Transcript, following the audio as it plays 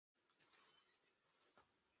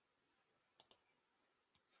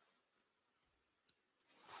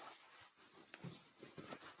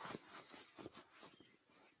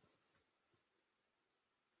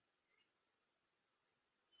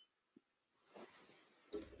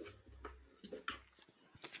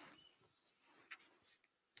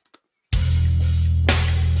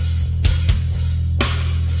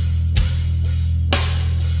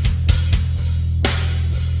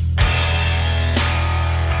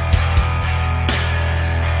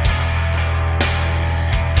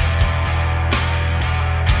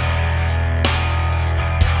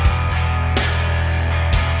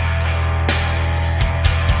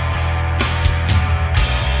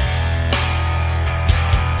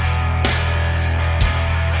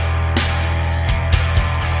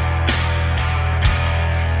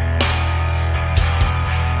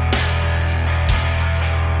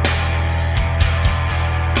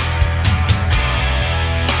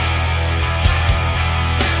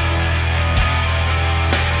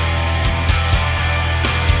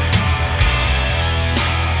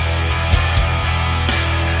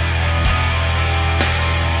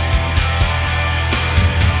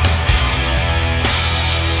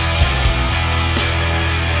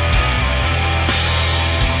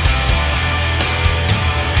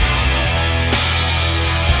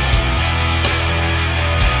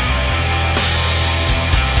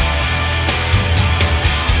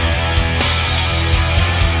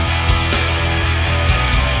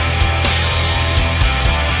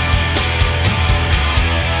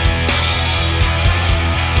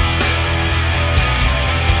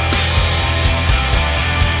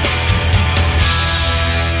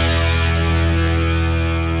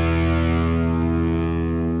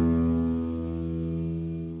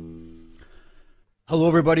Hello,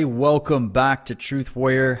 everybody. Welcome back to Truth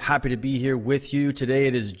Warrior. Happy to be here with you. Today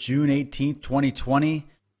it is June 18th, 2020.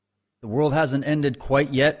 The world hasn't ended quite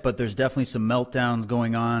yet, but there's definitely some meltdowns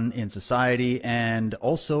going on in society and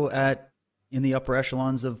also in the upper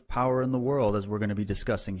echelons of power in the world, as we're going to be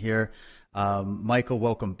discussing here. Michael,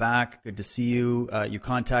 welcome back. Good to see you. You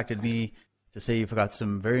contacted me to say you've got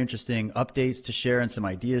some very interesting updates to share and some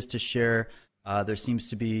ideas to share. There seems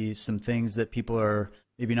to be some things that people are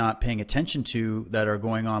maybe not paying attention to that are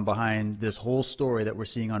going on behind this whole story that we're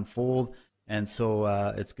seeing unfold. And so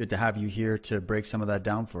it's good to have you here to break some of that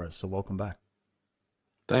down for us. So welcome back.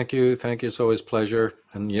 Thank you. Thank you. It's always a pleasure.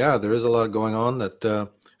 And yeah, there is a lot going on that, and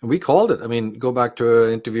we called it. I mean, go back to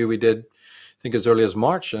an interview we did, I think as early as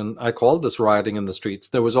March, and I called this rioting in the streets.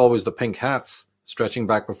 There was always the pink hats stretching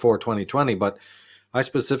back before 2020, but I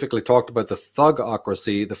specifically talked about the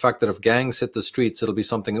thugocracy, the fact that if gangs hit the streets, it'll be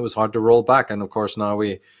something that was hard to roll back. And of course, now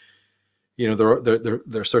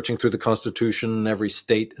they're searching through the Constitution. Every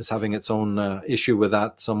state is having its own issue with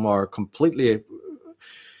that. Some are completely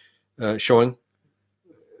showing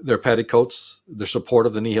their petticoats, their support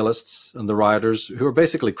of the nihilists and the rioters, who are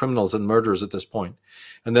basically criminals and murderers at this point.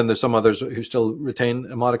 And then there's some others who still retain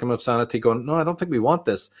a modicum of sanity, going, no, I don't think we want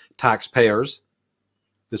this. Taxpayers.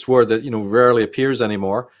 This word that, rarely appears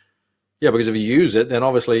anymore. Yeah, because if you use it, then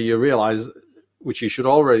obviously you realize, which you should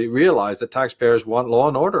already realize, that taxpayers want law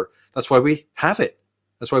and order. That's why we have it.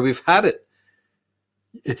 That's why we've had it.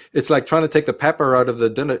 It's like trying to take the pepper out of the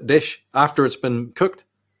dish after it's been cooked.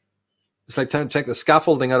 It's like trying to take the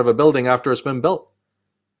scaffolding out of a building after it's been built.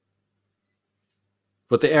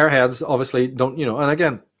 But the airheads obviously don't, and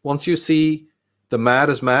again, once you see the mad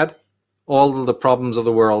is mad, all of the problems of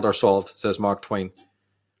the world are solved, says Mark Twain.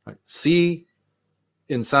 Right. See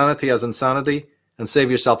insanity as insanity and save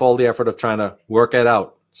yourself all the effort of trying to work it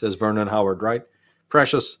out, says Vernon Howard, right?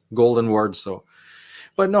 Precious golden words. So,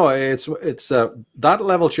 but no, it's that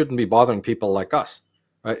level shouldn't be bothering people like us,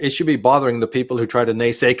 right? It should be bothering the people who try to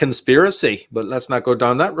naysay conspiracy, but let's not go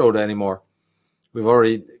down that road anymore. We've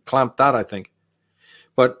already clamped that, I think.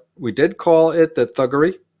 But we did call it the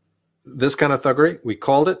thuggery, this kind of thuggery. We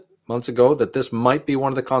called it months ago that this might be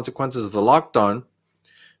one of the consequences of the lockdown.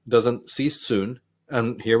 Doesn't cease soon,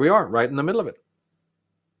 and here we are right in the middle of it,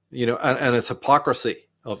 and it's hypocrisy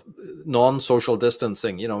of non-social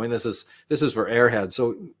distancing. This is for airheads,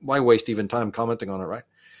 so why waste even time commenting on it, right?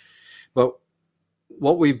 But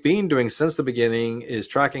what we've been doing since the beginning is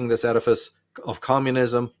tracking this edifice of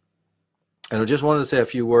communism, and I just wanted to say a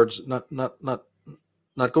few words,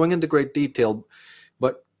 not going into great detail,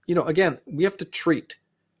 but again, we have to treat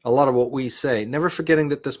a lot of what we say, never forgetting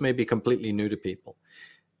that this may be completely new to people.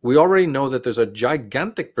 We already know that there's a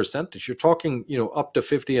gigantic percentage. You're talking, up to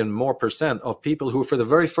 50 and more % of people who for the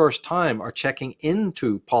very first time are checking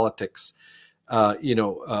into politics,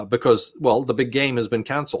 because, well, the big game has been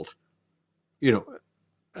canceled,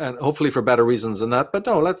 and hopefully for better reasons than that. But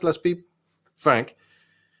no, let's be frank,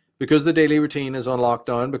 because the daily routine is on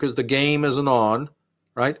lockdown, because the game isn't on,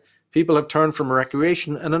 right? People have turned from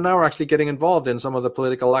recreation and are now actually getting involved in some of the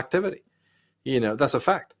political activity. That's a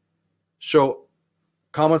fact. So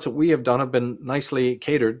comments that we have done have been nicely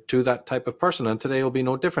catered to that type of person, and today will be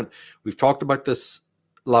no different. We've talked about this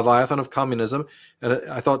Leviathan of communism, and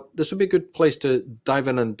I thought this would be a good place to dive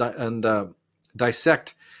in and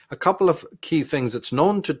dissect a couple of key things that's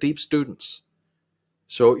known to deep students.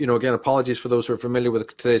 So, again, apologies for those who are familiar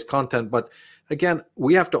with today's content, but again,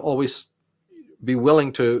 we have to always be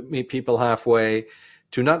willing to meet people halfway,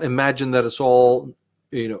 to not imagine that it's all,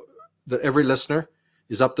 that every listener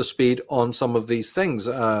is up to speed on some of these things.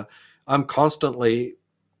 I'm constantly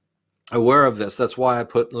aware of this. That's why I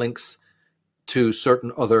put links to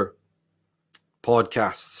certain other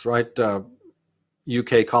podcasts, right?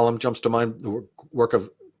 UK column jumps to mind, the work of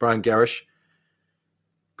Brian Gerrish.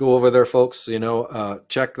 Go over there, folks.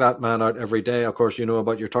 Check that man out every day. Of course,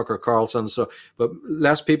 about your Tucker Carlson. But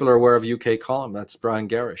less people are aware of UK column. That's Brian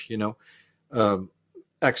Gerrish.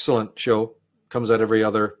 Excellent show. Comes out every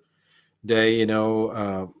other day.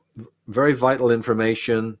 Very vital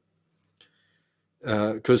information.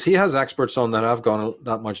 Because he has experts on that. I've gone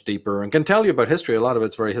that much deeper and can tell you about history. A lot of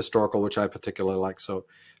it's very historical, which I particularly like. So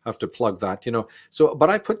I have to plug that. But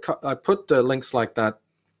I put links like that,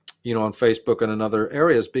 on Facebook and in other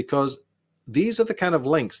areas, because these are the kind of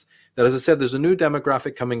links that, as I said, there's a new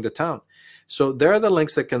demographic coming to town. So they're the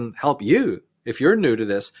links that can help you if you're new to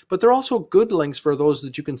this, but they're also good links for those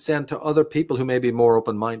that you can send to other people who may be more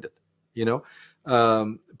open-minded,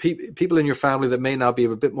 people in your family that may now be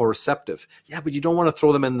a bit more receptive. Yeah, but you don't want to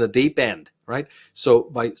throw them in the deep end, right? So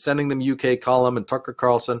by sending them UK column and Tucker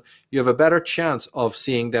Carlson, you have a better chance of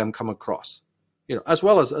seeing them come across. as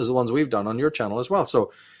well as the ones we've done on your channel as well.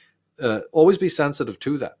 So always be sensitive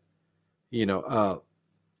to that,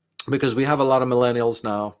 because we have a lot of millennials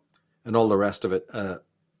now and all the rest of it.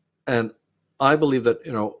 And I believe that,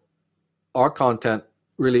 our content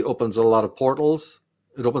really opens a lot of portals.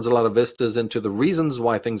 It opens a lot of vistas into the reasons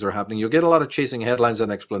why things are happening. You'll get a lot of chasing headlines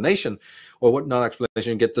and explanation, or what not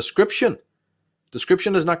explanation, you get description.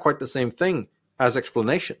 Description is not quite the same thing as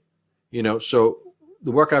explanation, so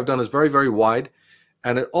the work I've done is very, very wide,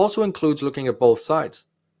 and it also includes looking at both sides,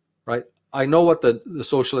 right? I know what the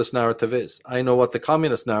socialist narrative is. I know what the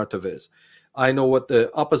communist narrative is. I know what the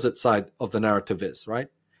opposite side of the narrative is, right?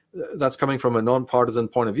 That's coming from a non-partisan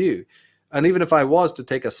point of view. And even if I was to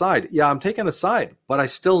take a side, yeah, I'm taking a side, but I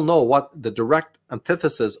still know what the direct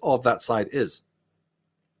antithesis of that side is,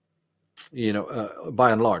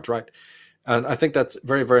 by and large, right? And I think that's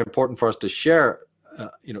very, very important for us to share,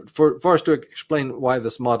 for us to explain why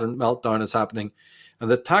this modern meltdown is happening. And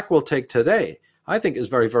the tack we'll take today, I think, is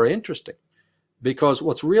very, very interesting, because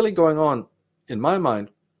what's really going on, in my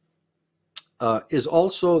mind, is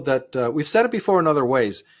also that we've said it before in other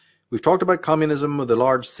ways. We've talked about communism with a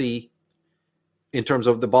large C, in terms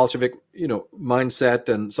of the Bolshevik, mindset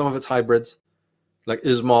and some of its hybrids, like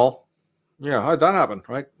Ismail. Yeah, how'd that happen,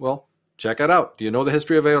 right? Well, check it out. Do you know the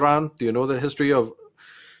history of Iran? Do you know the history of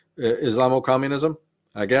Islamo-communism?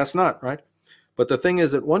 I guess not, right? But the thing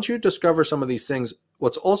is that once you discover some of these things,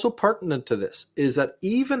 what's also pertinent to this is that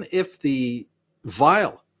even if the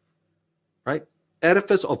vile, right,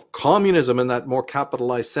 edifice of communism in that more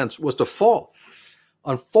capitalized sense was to fall,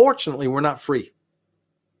 unfortunately, we're not free.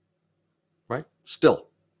 Right? Still,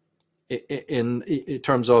 in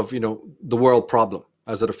terms of, the world problem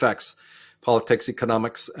as it affects politics,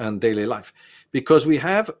 economics, and daily life. Because we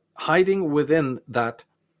have hiding within that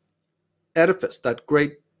edifice, that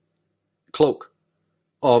great cloak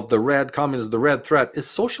of the red communism, the red threat, is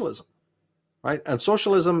socialism. Right? And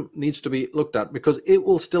socialism needs to be looked at, because it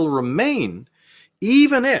will still remain,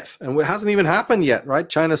 even if, and it hasn't even happened yet, right?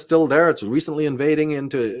 China's still there. It's recently invading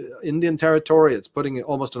into Indian territory. It's putting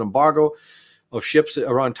almost an embargo of ships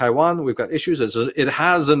around Taiwan. We've got issues. It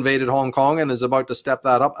has invaded Hong Kong and is about to step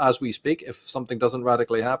that up as we speak, if something doesn't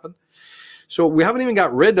radically happen. So we haven't even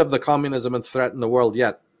got rid of the communism and threat in the world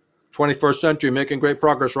yet. 21st century, making great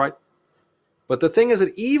progress, right? But the thing is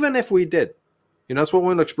that even if we did, that's what we're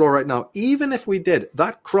going to explore right now. Even if we did,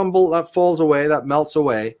 that crumble, that falls away, that melts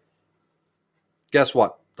away. Guess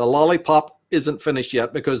what? The lollipop isn't finished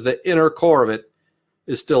yet, because the inner core of it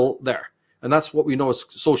is still there. And that's what we know as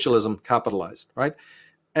socialism capitalized, right?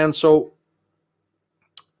 And so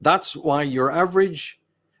that's why your average,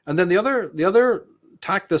 and then the other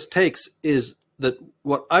tack this takes is that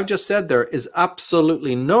what I've just said there is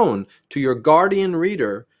absolutely known to your Guardian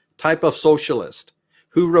reader type of socialist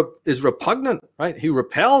who is repugnant, right? He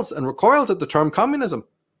repels and recoils at the term communism,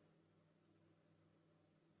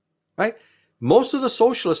 right? Most of the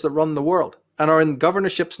socialists that run the world and are in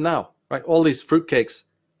governorships now, right? All these fruitcakes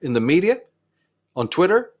in the media, on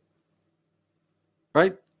Twitter,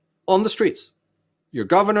 right? On the streets, your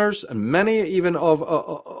governors and many even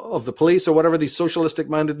of the police or whatever, these socialistic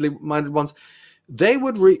minded ones, they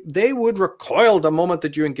would recoil the moment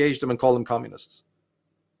that you engage them and call them communists.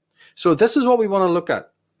 So this is what we want to look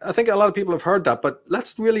at. I think a lot of people have heard that, but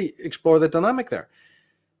let's really explore the dynamic there.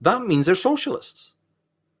 That means they're socialists.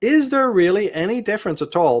 Is there really any difference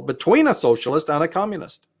at all between a socialist and a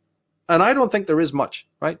communist? And I don't think there is much,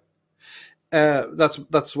 right?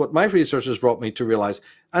 That's what my research has brought me to realize.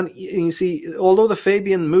 And you see, although the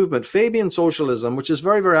Fabian movement, Fabian socialism, which is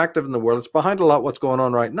very, very active in the world, it's behind a lot what's going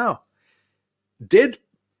on right now, did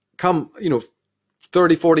come,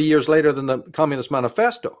 30, 40 years later than the Communist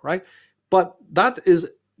Manifesto, right? But that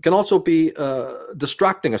can also be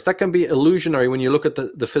distracting us. That can be illusionary when you look at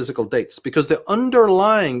the physical dates, because the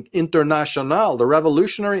underlying international, the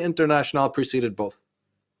Revolutionary International, preceded both.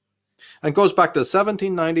 And goes back to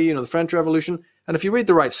 1790, the French Revolution. And if you read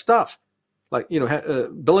the right stuff, like,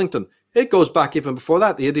 Billington, it goes back even before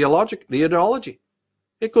that, the ideology.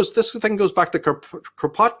 This thing goes back to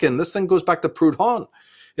Kropotkin. This thing goes back to Proudhon.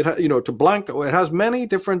 To Blanco. It has many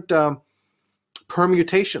different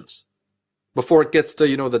permutations before it gets to,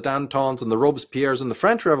 the Dantons and the Robespierres and the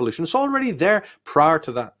French Revolution. It's already there prior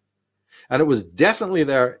to that. And it was definitely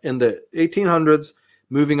there in the 1800s,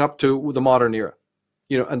 moving up to the modern era.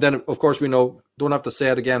 And then, of course, we know, don't have to say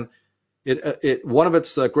it again, one of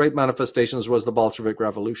its great manifestations was the Bolshevik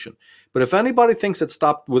Revolution. But if anybody thinks it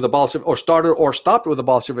stopped with the Bolshevik, or started or stopped with the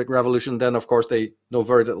Bolshevik Revolution, then, of course, they know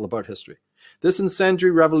very little about history. This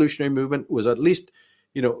incendiary revolutionary movement was at least,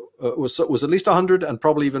 was at least 100 and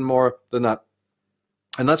probably even more than that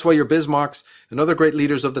And that's why your Bismarcks and other great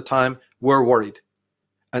leaders of the time were worried.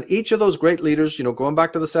 And each of those great leaders, going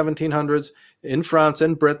back to the 1700s, in France,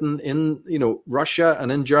 in Britain, in, Russia,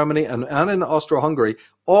 and in Germany, and in Austro-Hungary,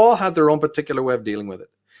 all had their own particular way of dealing with it.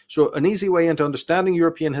 So an easy way into understanding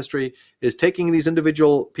European history is taking these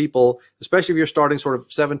individual people, especially if you're starting sort of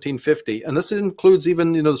 1750, and this includes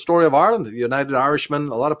even, the story of Ireland, the United Irishmen,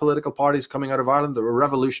 a lot of political parties coming out of Ireland that were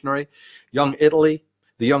revolutionary, Young Italy,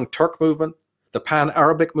 the Young Turk movement, the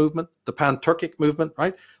Pan-Arabic movement, the Pan-Turkic movement,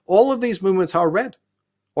 right? All of these movements are red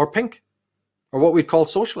or pink or what we'd call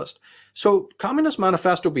socialist. So Communist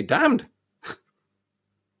Manifesto be damned.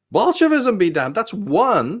 Bolshevism be damned. That's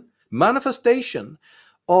one manifestation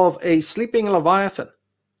of a sleeping Leviathan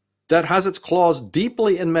that has its claws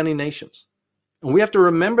deeply in many nations. And we have to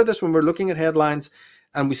remember this when we're looking at headlines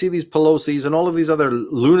and we see these Pelosi's and all of these other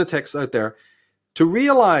lunatics out there, to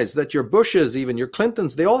realize that your Bushes, even your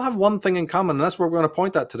Clintons, they all have one thing in common, and that's what we're going to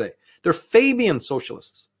point at today. They're Fabian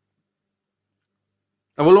socialists.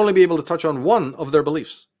 And we'll only be able to touch on one of their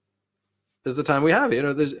beliefs at the time we have.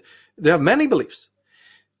 They have many beliefs.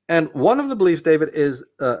 And one of the beliefs, David, is,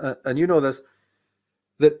 and you know this,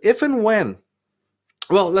 that if and when,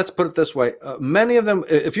 well, let's put it this way, many of them,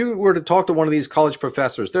 if you were to talk to one of these college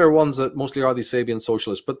professors, there are ones that mostly are these Fabian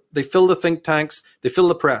socialists, but they fill the think tanks, they fill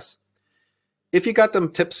the press. If you got them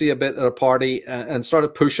tipsy a bit at a party and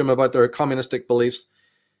started pushing them about their communistic beliefs,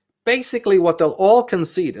 basically what they'll all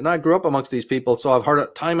concede, and I grew up amongst these people, so I've heard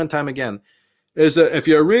it time and time again, is that if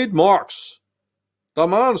you read Marx, the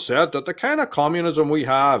man said that the kind of communism we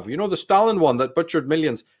have, the Stalin one that butchered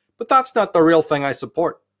millions, but that's not the real thing I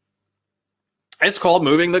support. It's called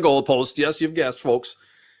moving the goalpost. Yes, you've guessed, folks.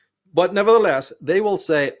 But nevertheless, they will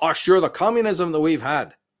say, oh, sure, the communism that we've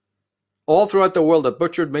had all throughout the world that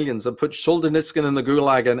butchered millions and put Solzhenitsyn in the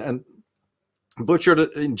gulag and butchered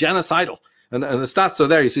it in genocidal. And the stats are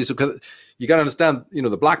there, you see. So you got to understand,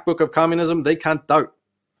 the black book of communism, they can't doubt.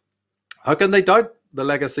 How can they doubt the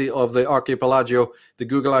legacy of the archipelago, the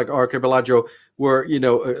Gulag archipelago, where,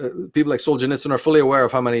 people like Solzhenitsyn are fully aware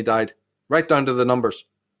of how many died, right down to the numbers.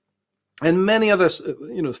 And many other,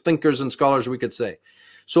 thinkers and scholars, we could say.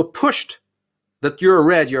 So pushed that you're a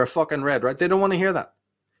red, you're a fucking red, right? They don't want to hear that.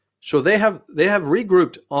 So they have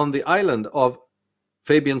regrouped on the island of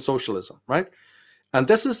Fabian socialism, right? And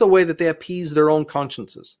this is the way that they appease their own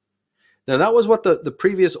consciences. Now, that was what the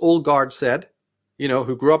previous old guard said,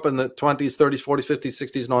 who grew up in the 20s, 30s, 40s, 50s,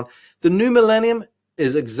 60s and on. The new millennium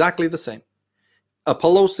is exactly the same. A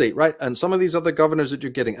Pelosi, right? And some of these other governors that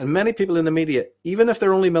you're getting, and many people in the media, even if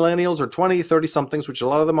they're only millennials or 20, 30 somethings, which a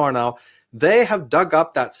lot of them are now, they have dug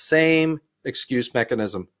up that same excuse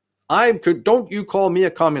mechanism. Don't you call me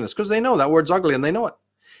a communist? Because they know that word's ugly and they know it.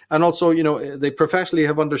 And also, they professionally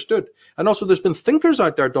have understood. And also there's been thinkers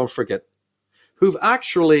out there, don't forget, who've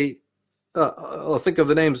actually, I'll think of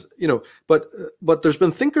the names, but there's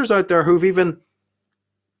been thinkers out there who've even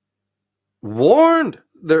warned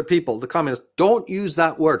their people, the communists, don't use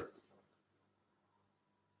that word.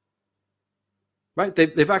 Right?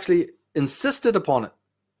 They've actually insisted upon it.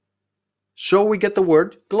 So we get the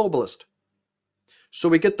word globalist. So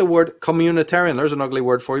we get the word communitarian. There's an ugly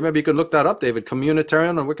word for you. Maybe you can look that up, David.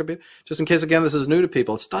 Communitarian on Wikipedia. Just in case, again, this is new to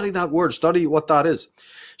people. Study that word. Study what that is.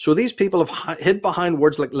 So these people have hid behind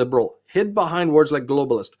words like liberal, hid behind words like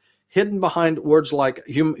globalist, hidden behind words like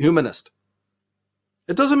humanist.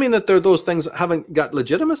 It doesn't mean that those things haven't got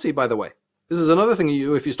legitimacy, by the way. This is another thing.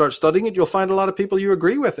 If you start studying it, you'll find a lot of people you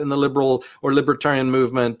agree with in the liberal or libertarian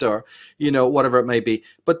movement or, whatever it may be.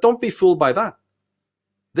 But don't be fooled by that.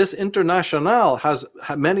 This international has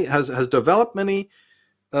developed many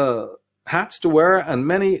hats to wear and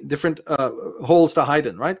many different holes to hide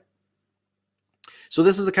in, right? So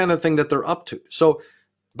this is the kind of thing that they're up to. So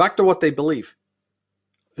back to what they believe.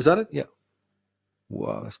 Is that it? Yeah.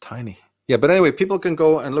 Wow, that's tiny. Yeah, but anyway, people can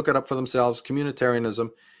go and look it up for themselves.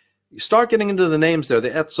 Communitarianism. You start getting into the names there, the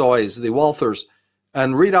Etzoys, the Walthers,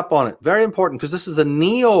 and read up on it. Very important, because this is the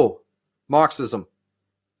neo-Marxism.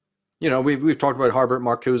 We've talked about Herbert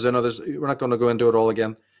Marcuse and others. We're not going to go into it all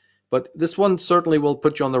again. But this one certainly will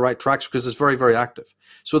put you on the right tracks because it's very, very active.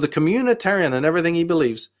 So the communitarian and everything he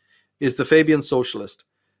believes is the Fabian socialist.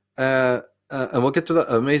 And we'll get to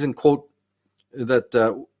the amazing quote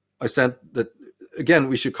that I sent that, again,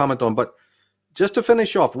 we should comment on. But just to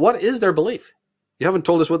finish off, what is their belief? You haven't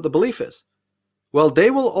told us what the belief is. Well, they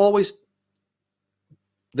will always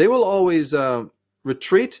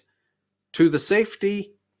retreat to the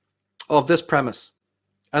safety of this premise.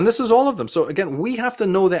 And this is all of them. So again, we have to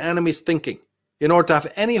know the enemy's thinking in order to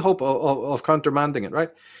have any hope of countermanding it, right?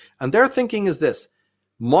 And their thinking is this.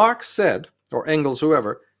 Marx said, or Engels,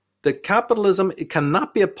 whoever, that capitalism, it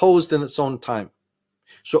cannot be opposed in its own time.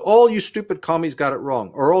 So all you stupid commies got it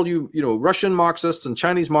wrong, or all you Russian Marxists and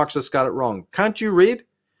Chinese Marxists got it wrong. Can't you read?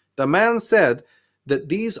 The man said that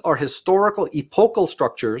these are historical epochal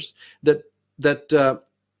structures that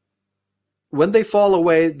when they fall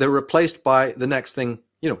away, they're replaced by the next thing,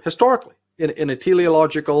 historically, in a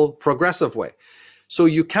teleological, progressive way. So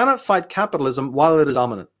you cannot fight capitalism while it is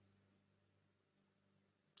dominant.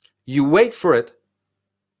 You wait for it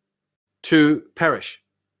to perish.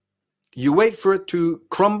 You wait for it to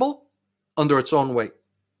crumble under its own weight.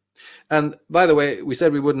 And by the way, we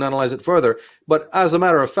said we wouldn't analyze it further, but as a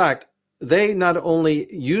matter of fact, they not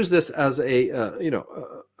only use this as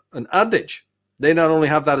an adage, they not only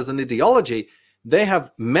have that as an ideology, they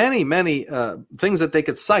have many things that they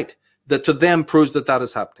could cite that to them proves that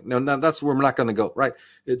is happening. Now that's where we're not going to go, right?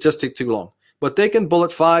 It just takes too long. But they can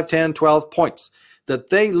bullet 5, 10, 12 points that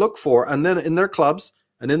they look for, and then in their clubs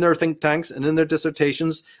and in their think tanks and in their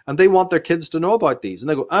dissertations, and they want their kids to know about these. And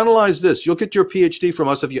they go, analyze this. You'll get your PhD from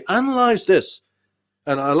us if you analyze this.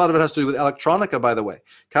 And a lot of it has to do with electronica, by the way.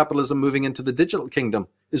 Capitalism moving into the digital kingdom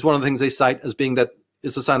is one of the things they cite as being that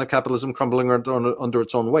it's a sign of capitalism crumbling under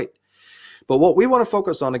its own weight. But what we want to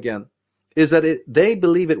focus on again is that they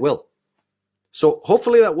believe it will. So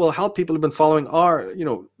hopefully that will help people who've been following our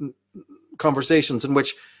conversations in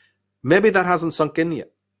which maybe that hasn't sunk in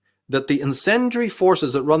yet. That the incendiary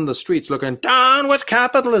forces that run the streets looking down with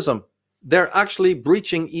capitalism, they're actually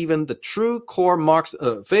breaching even the true core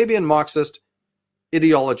Fabian Marxist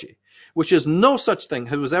ideology, which is no such thing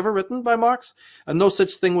was ever written by Marx, and no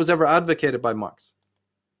such thing was ever advocated by Marx.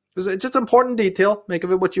 It's just important detail, make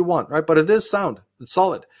of it what you want, right? But it is sound, it's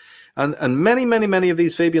solid. And many of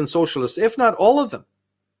these Fabian socialists, if not all of them,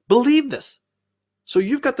 believe this. So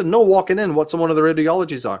you've got to know walking in what some of their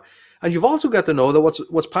ideologies are. And you've also got to know that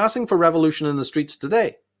what's passing for revolution in the streets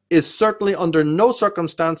today is certainly under no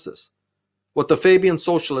circumstances what the Fabian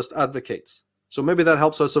socialist advocates. So maybe that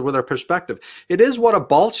helps us with our perspective. It is what a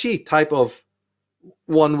Bolshevik type of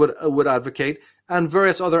one would advocate, and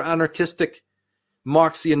various other anarchistic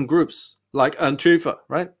Marxian groups like Antifa,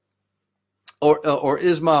 right? Or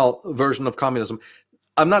Ismail version of communism.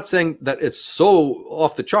 I'm not saying that it's so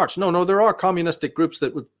off the charts. No, there are communistic groups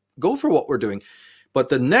that would go for what we're doing. But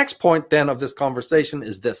the next point then of this conversation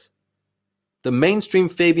is this. The mainstream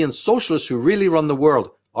Fabian socialists who really run the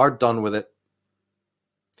world are done with it.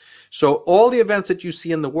 So all the events that you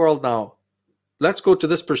see in the world now, let's go to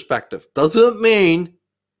this perspective. Doesn't mean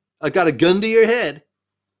I got a gun to your head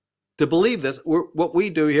to believe this. What we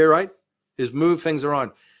do here, right, is move things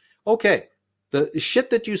around. Okay, the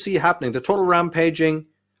shit that you see happening, the total rampaging,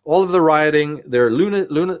 all of the rioting, their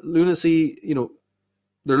lunacy,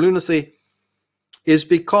 their lunacy, is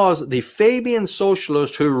because the Fabian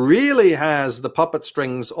socialist who really has the puppet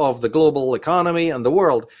strings of the global economy and the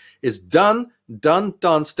world is done,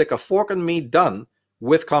 stick a fork in me, done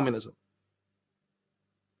with communism.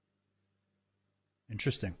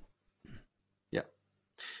 Interesting. Yeah.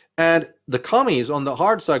 And the commies on the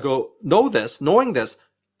hard side knowing this,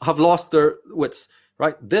 have lost their wits,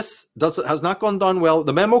 right? This has not gone down well.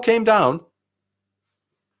 The memo came down.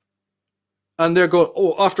 And they're going,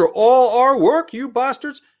 oh, after all our work, you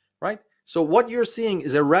bastards, right? So what you're seeing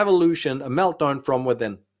is a revolution, a meltdown from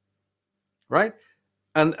within, right?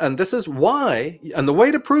 And this is why, and the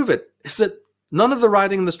way to prove it is that none of the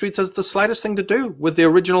rioting in the streets has the slightest thing to do with the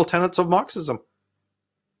original tenets of Marxism.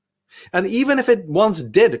 And even if it once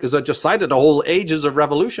did, because I just cited a whole ages of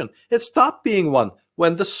revolution, it stopped being one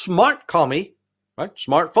when the smart commie, right?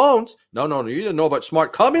 Smartphones. No, you didn't know about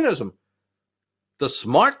smart communism. The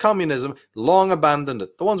smart communism long abandoned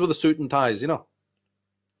it. The ones with the suit and ties,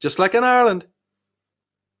 just like in Ireland,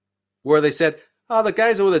 where they said, the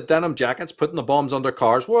guys with the denim jackets putting the bombs under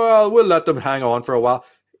cars, well, we'll let them hang on for a while.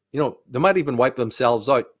 They might even wipe themselves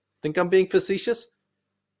out. Think I'm being facetious?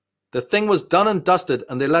 The thing was done and dusted,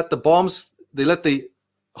 and they let the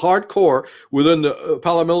hardcore within the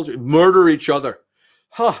paramilitary murder each other.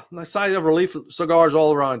 Nice sigh of relief, cigars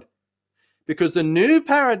all around. Because the new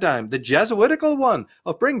paradigm, the Jesuitical one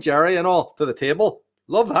of bring Jerry and all to the table.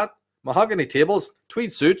 Love that. Mahogany tables,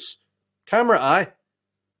 tweed suits, camera eye.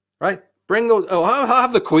 Right? Bring those. Oh,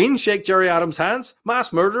 have the Queen shake Jerry Adams' hands.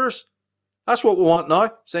 Mass murderers. That's what we want now.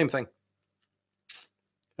 Same thing.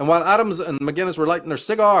 And while Adams and McGuinness were lighting their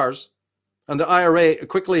cigars and the IRA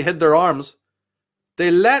quickly hid their arms, they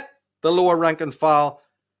let the lower rank and file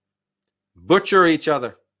butcher each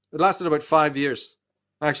other. It lasted about 5 years.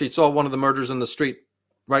 I actually saw one of the murders in the street,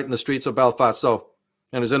 right in the streets of Belfast. And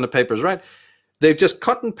it was in the papers, right? They've just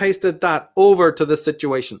cut and pasted that over to this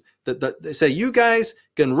situation. That they say, you guys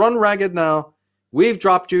can run ragged now. We've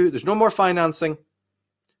dropped you. There's no more financing.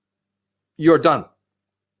 You're done.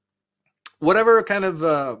 Whatever kind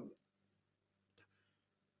of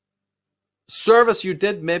service you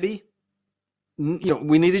did, maybe,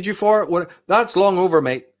 we needed you for, that's long over,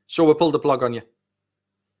 mate. So we pulled the plug on you.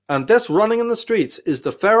 And this running in the streets is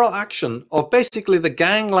the feral action of basically the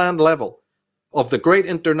gangland level of the great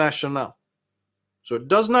international. So it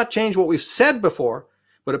does not change what we've said before,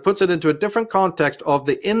 but it puts it into a different context of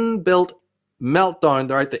the inbuilt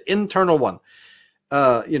meltdown, right? The internal one,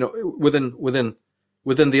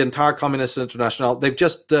 within the entire communist international. They've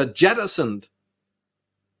just jettisoned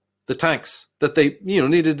the tanks that they,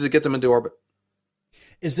 needed to get them into orbit.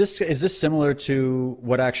 Is this similar to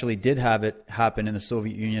what actually did have it happen in the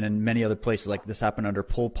Soviet Union and many other places? Like this happened under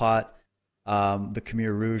Pol Pot, the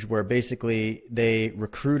Khmer Rouge, where basically they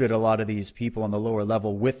recruited a lot of these people on the lower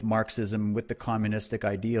level with Marxism, with the communistic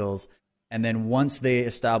ideals. And then once they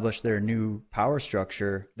established their new power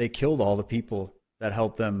structure, they killed all the people that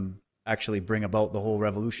helped them actually bring about the whole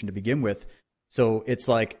revolution to begin with. So it's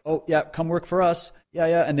like, oh, yeah, come work for us. Yeah,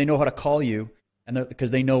 yeah. And they know how to call you, and because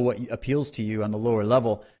they know what appeals to you on the lower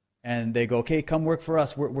level. And they go, okay, come work for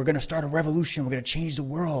us. We're going to start a revolution. We're going to change the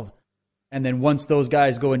world. And then once those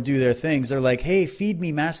guys go and do their things, they're like, hey, feed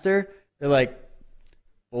me, master. They're like,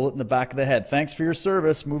 bullet in the back of the head. Thanks for your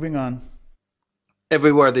service. Moving on.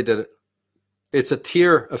 Everywhere they did it. It's a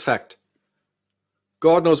tier effect.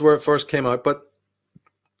 God knows where it first came out, but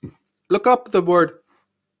look up the word.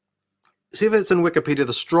 See if it's in Wikipedia,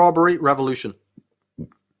 the Strawberry Revolution.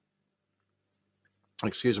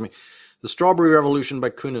 Excuse me. The Strawberry Revolution by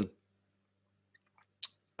Kunin.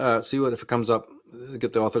 See if it comes up.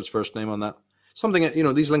 Get the author's first name on that. Something,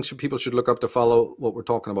 these links people should look up to follow what we're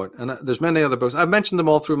talking about. And there's many other books. I've mentioned them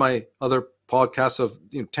all through my other podcasts of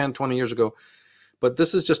 10, 20 years ago. But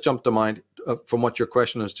this has just jumped to mind from what your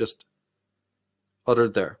question has just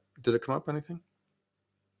uttered there. Did it come up anything?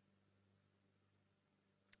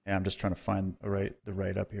 Yeah, I'm just trying to find the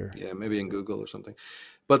right up here. Yeah, maybe in Google or something.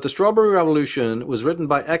 But the Strawberry Revolution was written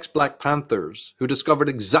by ex-Black Panthers who discovered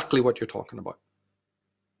exactly what you're talking about.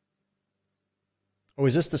 Oh,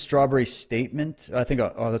 is this the Strawberry Statement? I think,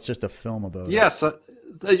 that's just a film about it. Yes.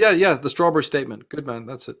 Yeah, the Strawberry Statement. Good, man.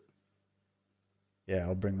 That's it. Yeah,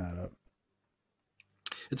 I'll bring that up.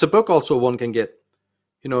 It's a book also one can get,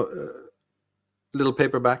 little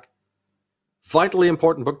paperback. Vitally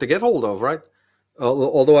important book to get hold of, right?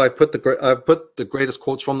 Although I've put the greatest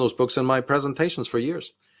quotes from those books in my presentations for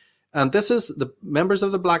years. And this is the members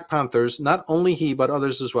of the Black Panthers, not only he, but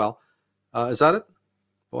others as well. Is that it?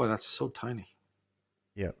 Boy, that's so tiny.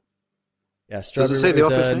 Yeah. Yeah, Strawberry is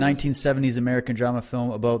a 1970s American drama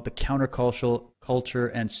film about the countercultural culture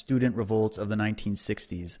and student revolts of the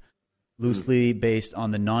 1960s, loosely based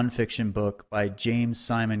on the nonfiction book by James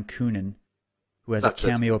Simon Kunin, who has a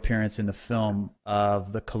cameo appearance in the film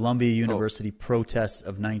of the Columbia University protests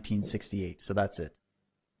of 1968. So that's it.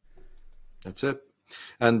 That's it.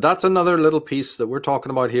 And that's another little piece that we're talking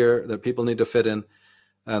about here that people need to fit in.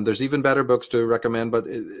 And there's even better books to recommend. But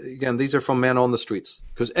again, these are from men on the streets,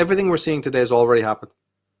 because everything we're seeing today has already happened.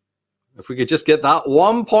 If we could just get that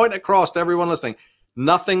one point across to everyone listening,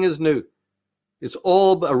 nothing is new. It's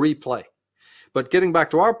all a replay. But getting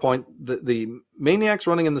back to our point, the maniacs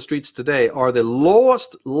running in the streets today are the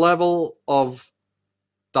lowest level of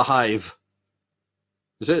the hive.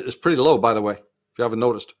 It's pretty low, by the way, if you haven't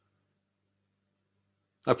noticed.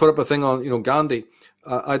 I put up a thing on, Gandhi.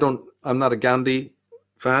 I'm not a Gandhi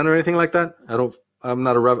fan or anything like that. I'm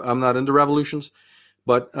not into revolutions,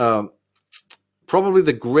 but probably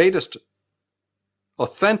the greatest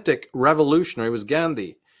authentic revolutionary was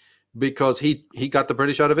Gandhi, because he got the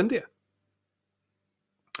British out of India.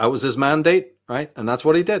 That was his mandate, right? And that's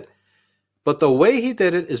what he did. But the way he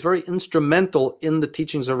did it is very instrumental in the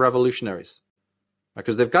teachings of revolutionaries,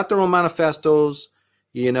 because they've got their own manifestos,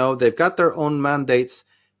 they've got their own mandates.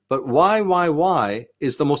 But why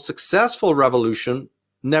is the most successful revolution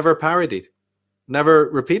never parodied, never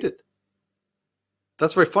repeated?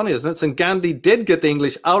 That's very funny, isn't it? And Gandhi did get the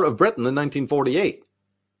English out of Britain in 1948,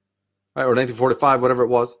 right, or 1945, whatever it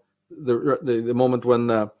was, the moment when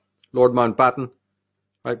Lord Mountbatten,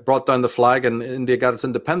 right, brought down the flag and India got its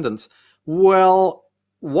independence. Well,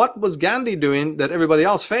 what was Gandhi doing that everybody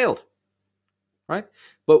else failed, right?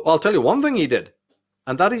 But I'll tell you one thing he did,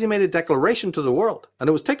 and that is he made a declaration to the world, and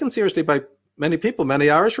it was taken seriously by many people,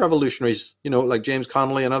 many Irish revolutionaries, like James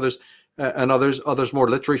Connolly and others more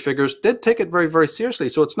literary figures did take it very, very seriously.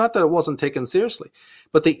 So it's not that it wasn't taken seriously,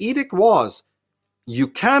 but the edict was, you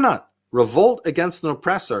cannot revolt against an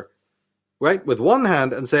oppressor, right, with one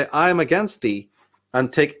hand and say, I am against thee,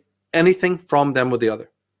 and take anything from them with the other.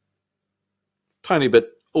 tiny bit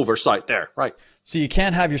oversight there, right? So you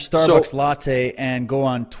can't have your Starbucks latte and go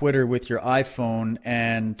on Twitter with your iPhone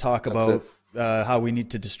and talk about how we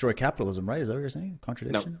need to destroy capitalism, right? Is that what you're saying?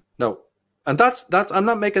 Contradiction? No. And that's I'm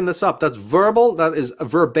not making this up. That's verbal. That is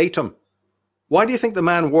verbatim. Why do you think the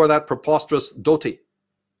man wore that preposterous dhoti?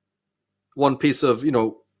 One piece of,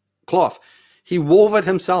 cloth. He wove it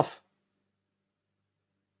himself.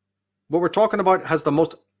 What we're talking about has the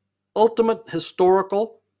most ultimate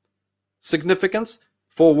historical significance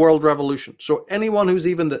for world revolution. So anyone who's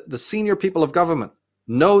even the senior people of government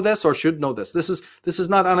know this or should know this. This is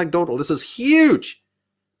not anecdotal. This is huge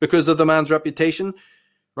because of the man's reputation,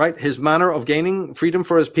 right? His manner of gaining freedom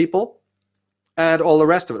for his people and all the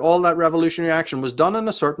rest of it. All that revolutionary action was done in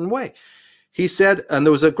a certain way. He said, and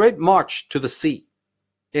there was a great march to the sea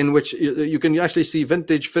in which you can actually see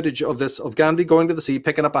vintage footage of this, of Gandhi going to the sea,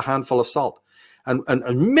 picking up a handful of salt and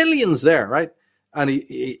millions there, right? And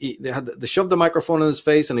they shoved the microphone in his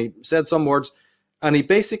face and he said some words. And he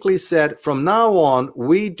basically said, from now on,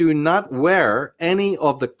 we do not wear any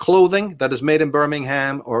of the clothing that is made in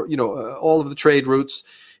Birmingham or, all of the trade routes,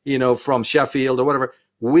 from Sheffield or whatever.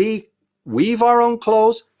 We weave our own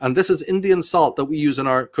clothes. And this is Indian salt that we use in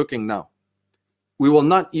our cooking now. We will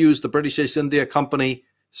not use the British East India Company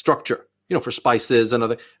structure, for spices and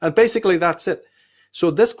other. And basically that's it.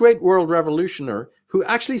 So this great world revolutionary who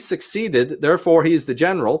actually succeeded, therefore he's the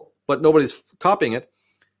general, but nobody's copying it,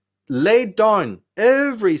 laid down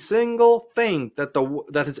every single thing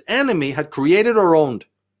that his enemy had created or owned.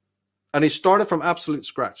 And he started from absolute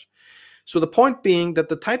scratch. So the point being that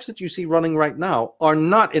the types that you see running right now are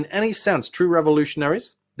not in any sense true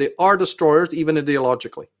revolutionaries. They are destroyers, even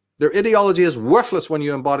ideologically. Their ideology is worthless when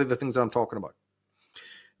you embody the things that I'm talking about.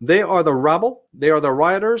 They are the rabble, they are the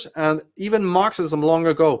rioters, and even Marxism long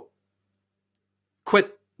ago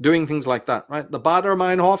quit doing things like that, right? The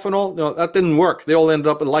Baader-Meinhof and all, that didn't work. They all ended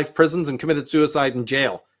up in life prisons and committed suicide in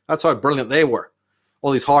jail. That's how brilliant they were.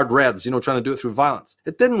 All these hard reds, trying to do it through violence.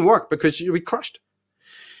 It didn't work because you'd be crushed.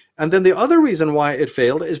 And then the other reason why it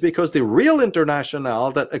failed is because the real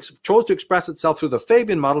international that chose to express itself through the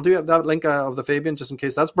Fabian model, do you have that link of the Fabian, just in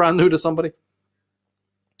case that's brand new to somebody?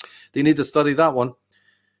 They need to study that one.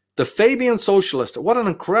 The Fabian socialist, what an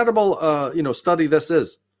incredible study this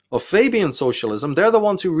is. Of Fabian socialism, they're the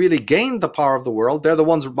ones who really gained the power of the world. They're the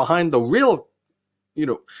ones behind the real,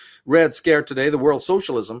 Red Scare today, the world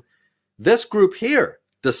socialism. This group here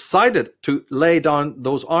decided to lay down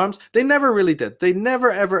those arms. They never really did. They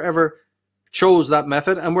never, ever, ever chose that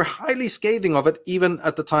method and were highly scathing of it, even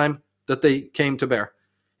at the time that they came to bear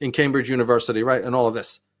in Cambridge University, right, and all of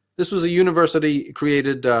this. This was a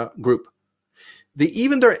university-created group.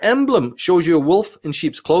 Even their emblem shows you a wolf in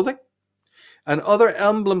sheep's clothing. And other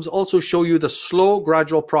emblems also show you the slow,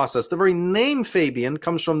 gradual process. The very name Fabian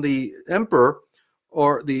comes from the emperor,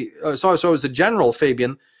 or it was the general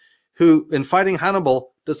Fabian, who, in fighting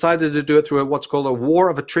Hannibal, decided to do it through what's called a war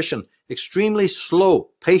of attrition. Extremely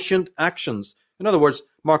slow, patient actions. In other words,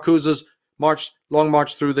 Marcuse's long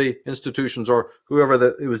march through the institutions, or whoever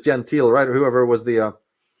it was Gentile, right? Or whoever was the,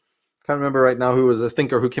 can't remember right now who was the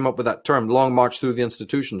thinker who came up with that term, long march through the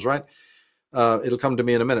institutions, right? It'll come to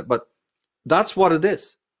me in a minute, but that's what it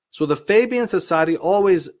is. So the Fabian society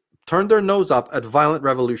always turned their nose up at violent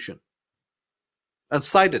revolution and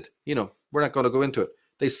cited, we're not going to go into it.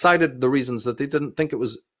 They cited the reasons that they didn't think it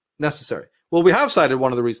was necessary. Well, we have cited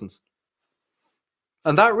one of the reasons.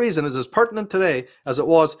 And that reason is as pertinent today as it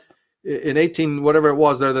was in 18, whatever it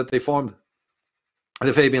was there that they formed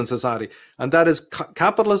the Fabian society. And that is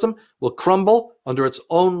capitalism will crumble under its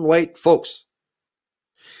own weight, folks.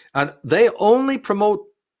 And they only promote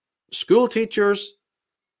school teachers,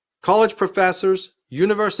 college professors,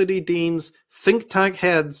 university deans, think tank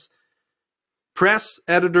heads, press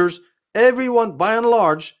editors, everyone, by and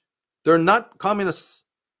large, they're not communists.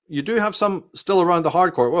 You do have some still around the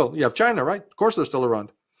hardcore. Well, you have China, right? Of course they're still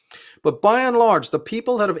around. But by and large, the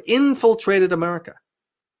people that have infiltrated America,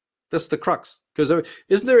 that's the crux. Because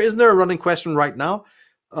isn't there a running question right now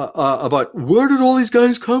about where did all these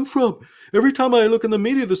guys come from? Every time I look in the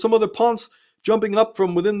media, there's some other ponce jumping up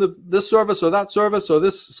from within this service or that service or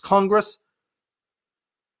this Congress,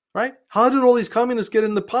 right? How did all these communists get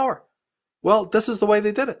into power? Well, this is the way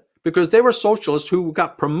they did it, because they were socialists who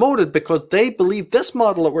got promoted because they believed this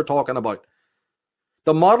model that we're talking about.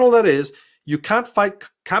 The model that is, you can't fight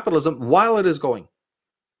capitalism while it is going.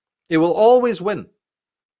 It will always win.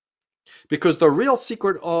 Because the real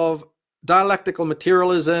secret of dialectical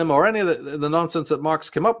materialism or any of the nonsense that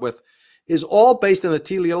Marx came up with is all based in a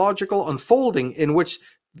teleological unfolding in which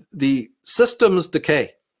the systems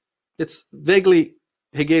decay. It's vaguely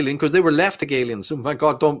Hegelian, because they were left Hegelians. Oh my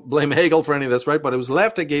God, don't blame Hegel for any of this, right? But it was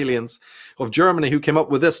left Hegelians of Germany who came up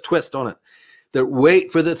with this twist on it. That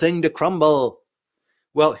wait for the thing to crumble.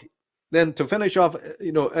 Well, then to finish off,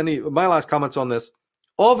 my last comments on this,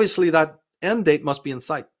 obviously that end date must be in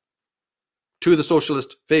sight to the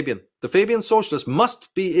socialist Fabian. The Fabian socialist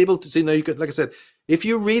must be able to see. Now, you could, like I said, if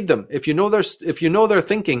you read them, if you know their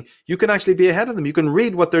thinking, you can actually be ahead of them. You can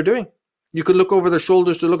read what they're doing. You can look over their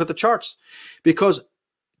shoulders to look at the charts, because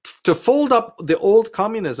to fold up the old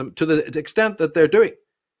communism to the extent that they're doing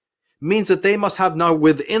means that they must have now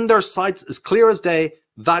within their sights, as clear as day,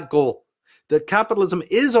 that goal. That capitalism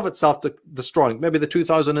is of itself destroying. Maybe the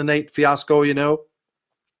 2008 fiasco,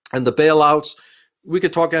 and the bailouts. We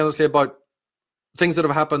could talk endlessly about things that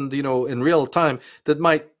have happened, in real time that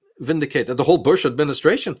might vindicate that the whole Bush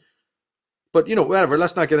administration. But, whatever,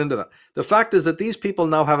 let's not get into that. The fact is that these people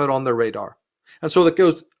now have it on their radar. And so that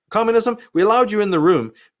goes, communism, we allowed you in the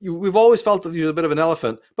room. We've always felt that you're a bit of an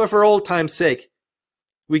elephant, but for old time's sake,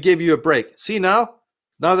 we gave you a break. See now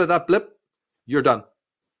that blip, you're done.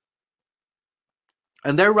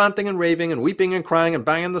 And they're ranting and raving and weeping and crying and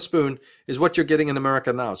banging the spoon is what you're getting in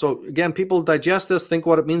America now. So again, people digest this, think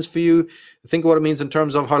what it means for you, think what it means in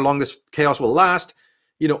terms of how long this chaos will last,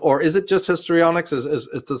 or is it just histrionics, as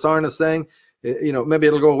Tsarion is saying? Maybe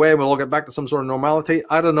it'll go away and we'll all get back to some sort of normality.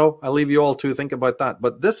 I don't know. I'll leave you all to think about that.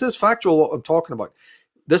 But this is factual, what I'm talking about.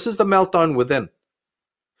 This is the meltdown within.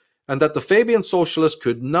 And that the Fabian socialist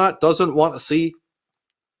doesn't want to see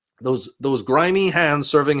those grimy hands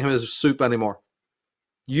serving him his soup anymore.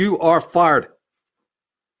 You are fired.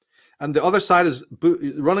 And the other side is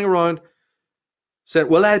running around, said,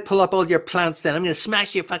 well, I'll pull up all your plants then. I'm going to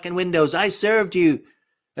smash your fucking windows. I served you.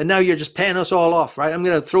 And now you're just paying us all off, right? I'm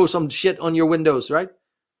going to throw some shit on your windows, right?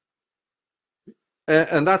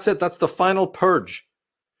 And that's it. That's the final purge.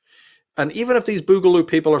 And even if these Boogaloo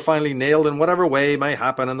people are finally nailed in whatever way may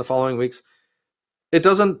happen in the following weeks, it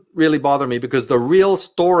doesn't really bother me, because the real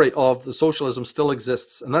story of the socialism still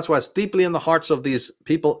exists. And that's why it's deeply in the hearts of these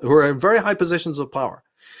people who are in very high positions of power.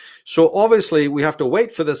 So obviously we have to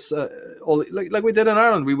wait for this, like we did in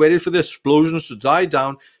Ireland. We waited for the explosions to die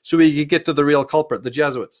down so we could get to the real culprit, the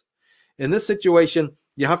Jesuits. In this situation,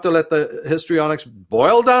 you have to let the histrionics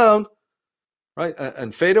boil down, right,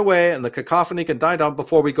 and fade away, and the cacophony can die down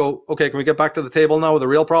before we go, okay, can we get back to the table now with the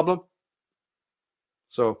real problem?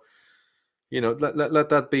 So, let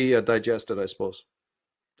that be digested, I suppose.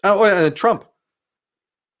 Oh, and Trump.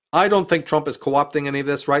 I don't think Trump is co-opting any of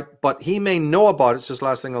this, right? But he may know about it. It's just the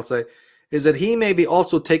last thing I'll say, is that he may be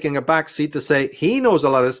also taking a back seat to say he knows a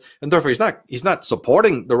lot of this, and therefore he's not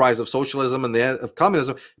supporting the rise of socialism and the end of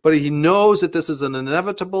communism, but he knows that this is an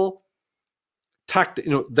inevitable tactic.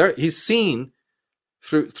 He's seen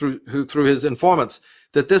through his informants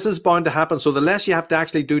that this is bound to happen. So the less you have to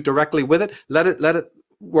actually do directly with it, let it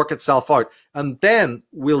work itself out, and then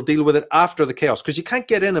we'll deal with it after the chaos, because you can't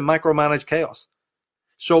get in and micromanage chaos.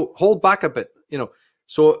 So hold back a bit,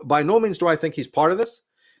 So by no means do I think he's part of this.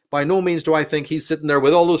 By no means do I think he's sitting there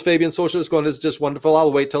with all those Fabian socialists going, this is just wonderful,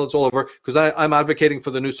 I'll wait till it's all over, because I'm advocating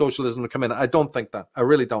for the new socialism to come in. I don't think that. I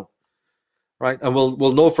really don't. Right? And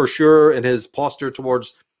we'll know for sure in his posture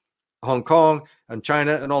towards Hong Kong and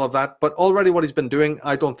China and all of that. But already what he's been doing,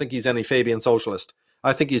 I don't think he's any Fabian socialist.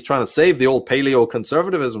 I think he's trying to save the old paleo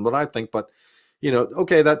conservatism, what I think. But,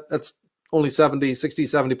 okay, that's only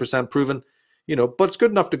 60-70% proven. But it's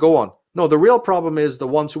good enough to go on. No, the real problem is the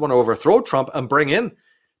ones who want to overthrow Trump and bring in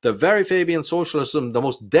the very Fabian socialism, the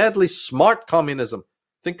most deadly smart communism.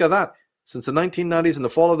 Think of that. Since the 1990s and the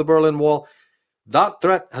fall of the Berlin Wall, that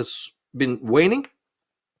threat has been waning.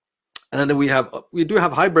 And then we do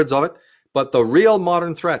have hybrids of it, but the real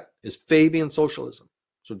modern threat is Fabian socialism.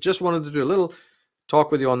 So just wanted to do a little talk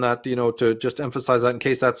with you on that, to just emphasize that in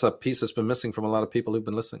case that's a piece that's been missing from a lot of people who've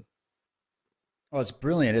been listening. Oh, it's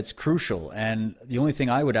brilliant. It's crucial. And the only thing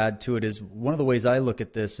I would add to it is one of the ways I look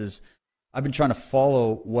at this is I've been trying to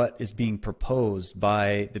follow what is being proposed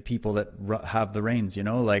by the people that have the reins,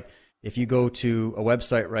 like if you go to a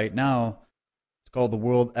website right now, it's called the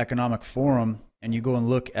World Economic Forum, and you go and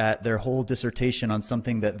look at their whole dissertation on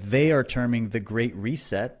something that they are terming the Great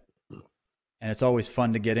Reset. And it's always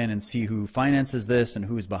fun to get in and see who finances this and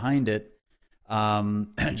who's behind it.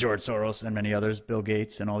 George Soros and many others, Bill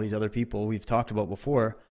Gates and all these other people we've talked about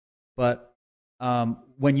before. But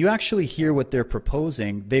when you actually hear what they're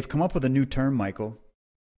proposing, they've come up with a new term, Michael.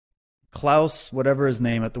 Klaus, whatever his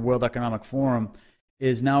name at the World Economic Forum,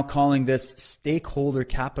 is now calling this stakeholder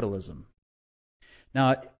capitalism.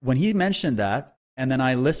 Now, when he mentioned that, and then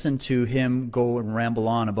I listened to him go and ramble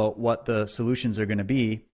on about what the solutions are going to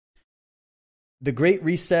be, the Great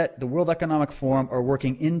Reset, the World Economic Forum are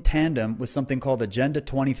working in tandem with something called Agenda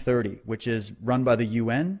 2030, which is run by the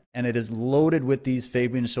UN, and it is loaded with these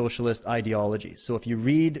Fabian socialist ideologies. So if you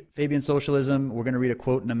read Fabian socialism, we're going to read a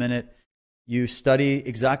quote in a minute, you study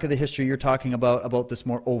exactly the history you're talking about this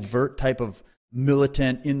more overt type of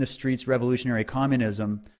militant, in the streets, revolutionary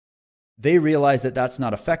communism, they realize that that's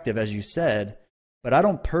not effective, as you said. But I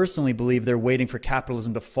don't personally believe they're waiting for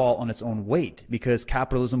capitalism to fall on its own weight, because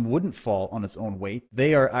capitalism wouldn't fall on its own weight.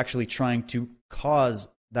 They are actually trying to cause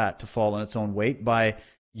that to fall on its own weight by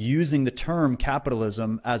using the term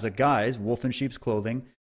capitalism as a guise, wolf in sheep's clothing.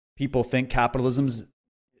 People think capitalism's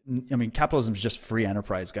just free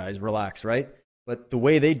enterprise, guys. Relax, right? But the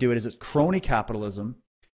way they do it is it's crony capitalism.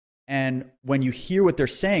 And when you hear what they're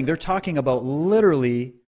saying, they're talking about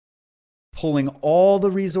literally pulling all the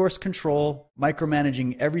resource control,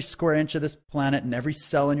 micromanaging every square inch of this planet and every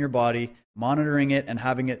cell in your body, monitoring it and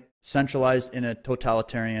having it centralized in a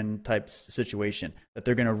totalitarian type situation that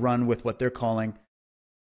they're going to run with what they're calling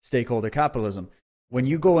stakeholder capitalism. When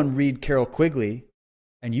you go and read Carroll Quigley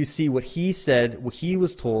and you see what he said, what he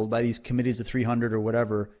was told by these committees of 300 or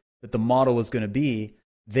whatever, that the model was going to be,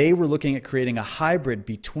 they were looking at creating a hybrid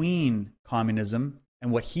between communism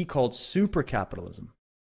and what he called super capitalism,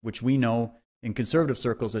 which we know in conservative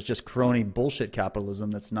circles as just crony bullshit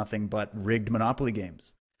capitalism that's nothing but rigged monopoly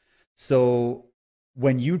games. So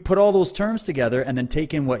when you put all those terms together and then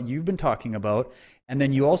take in what you've been talking about, and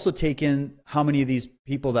then you also take in how many of these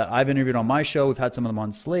people that I've interviewed on my show, we've had some of them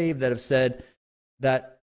on Slave, that have said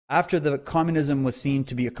that after the communism was seen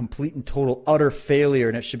to be a complete and total utter failure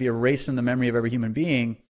and it should be erased from the memory of every human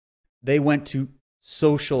being, they went to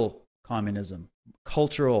social communism,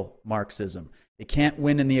 cultural Marxism. They can't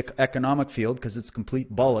win in the economic field because it's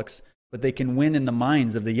complete bollocks, but they can win in the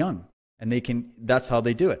minds of the young. And that's how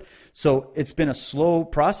they do it. So it's been a slow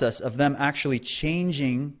process of them actually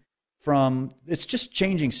changing it's just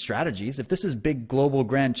changing strategies. If this is big global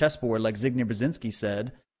grand chessboard, like Zbigniew Brzezinski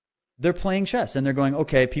said, they're playing chess and they're going,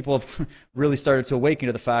 okay, people have really started to awaken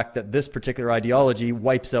to the fact that this particular ideology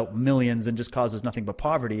wipes out millions and just causes nothing but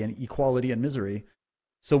poverty and equality and misery.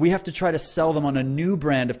 So we have to try to sell them on a new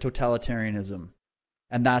brand of totalitarianism.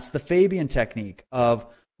 And that's the Fabian technique of,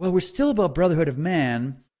 well, we're still about brotherhood of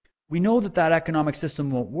man. We know that that economic system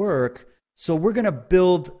won't work. So we're going to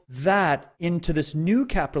build that into this new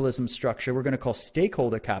capitalism structure we're going to call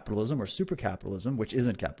stakeholder capitalism or super capitalism, which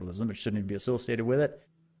isn't capitalism. It shouldn't even be associated with it.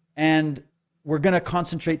 And we're going to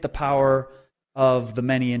concentrate the power of the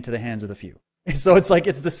many into the hands of the few. So it's like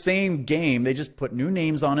it's the same game. They just put new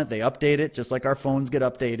names on it. They update it just like our phones get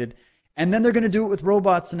updated. And then they're going to do it with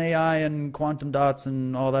robots and AI and quantum dots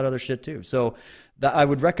and all that other shit too. So I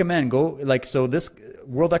would recommend so this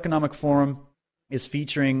World Economic Forum is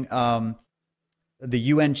featuring the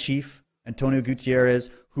UN chief, Antonio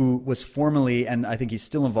Gutierrez, who was formerly, and I think he's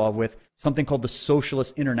still involved with, something called the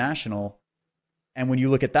Socialist International. And when you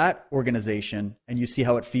look at that organization and you see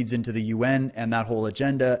how it feeds into the UN and that whole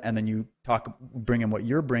agenda, and then you bring in what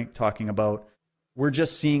you're talking about, we're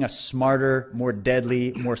just seeing a smarter, more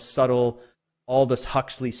deadly, more subtle, all this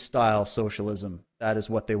Huxley style socialism. That is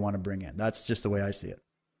what they want to bring in. That's just the way I see it.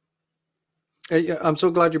 I'm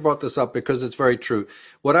so glad you brought this up because it's very true.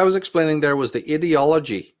 What I was explaining there was the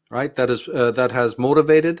ideology, right? That has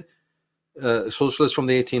motivated socialists from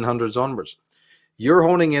the 1800s onwards. You're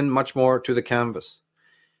honing in much more to the canvas.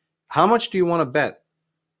 How much do you want to bet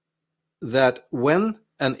that when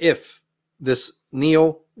and if this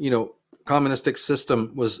communistic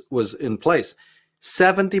system was in place,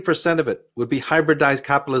 70% of it would be hybridized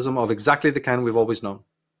capitalism of exactly the kind we've always known?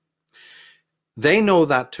 They know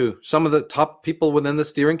that too. Some of the top people within the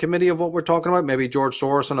steering committee of what we're talking about, maybe George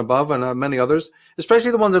Soros and above, and many others,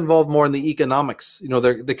 especially the ones involved more in the economics.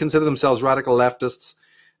 They consider themselves radical leftists,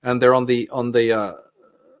 and they're on the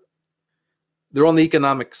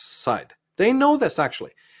economics side. They know this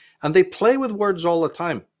actually, and they play with words all the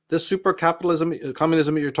time. This super capitalism,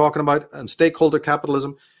 communism that you're talking about, and stakeholder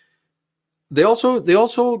capitalism. They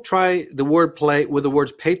also try the word play with the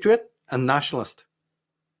words patriot and nationalist.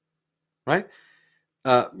 Right?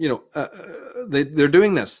 They're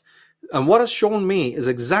doing this. And what has shown me is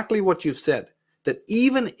exactly what you've said, that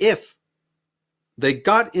even if they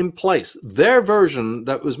got in place their version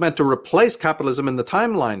that was meant to replace capitalism in the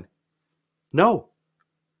timeline, no.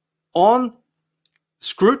 On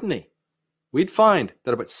scrutiny, we'd find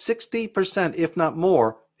that about 60%, if not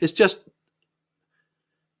more, is just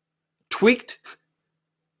tweaked,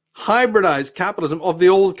 hybridized capitalism of the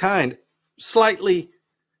old kind, slightly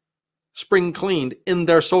spring cleaned in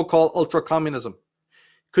their so-called ultra-communism.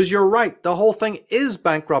 Because you're right, the whole thing is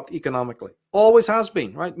bankrupt economically. Always has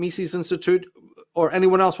been, right? Mises Institute or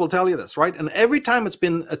anyone else will tell you this, right? And every time it's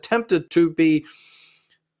been attempted to be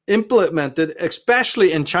implemented,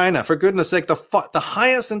 especially in China, for goodness sake, the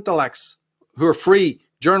highest intellects who are free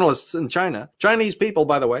journalists in China, Chinese people,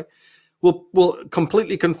 by the way, will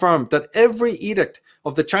completely confirm that every edict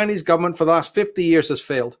of the Chinese government for the last 50 years has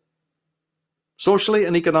failed, socially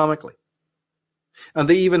and economically. And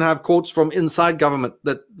they even have quotes from inside government,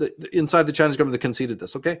 inside the Chinese government that conceded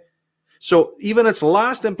this, okay? So even its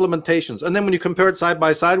last implementations, and then when you compare it side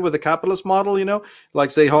by side with the capitalist model,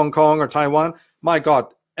 like say Hong Kong or Taiwan, my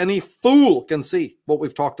God, any fool can see what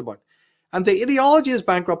we've talked about. And the ideology is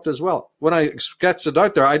bankrupt as well. When I sketched it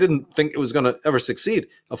out there, I didn't think it was going to ever succeed.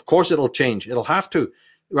 Of course it'll change. It'll have to,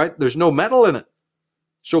 right? There's no metal in it.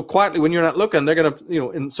 So quietly, when you're not looking, they're going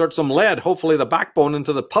to, insert some lead, hopefully the backbone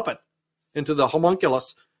into the puppet, into the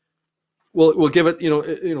homunculus. We'll give it,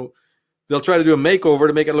 they'll try to do a makeover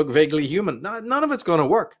to make it look vaguely human. None of it's going to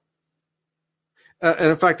work.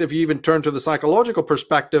 And in fact, if you even turn to the psychological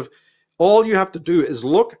perspective, all you have to do is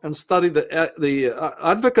look and study the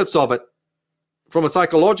advocates of it from a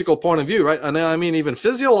psychological point of view, right? And I mean even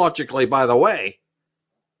physiologically, by the way,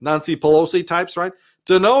 Nancy Pelosi types, right?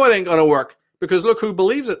 To know it ain't going to work, because look who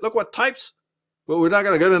believes it. Look what types. But we're not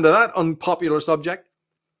going to get into that unpopular subject.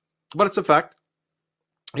 But it's a fact.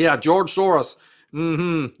 Yeah, George Soros.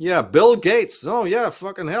 Yeah, Bill Gates. Oh, yeah,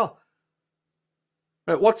 fucking hell.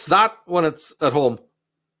 Right, what's that when it's at home?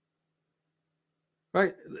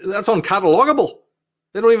 Right? That's uncatalogable.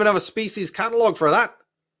 They don't even have a species catalog for that.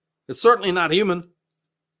 It's certainly not human.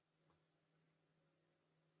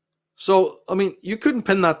 So, I mean, you couldn't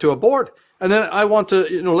pin that to a board. And then I want to,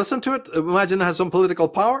 listen to it. Imagine it has some political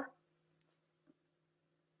power.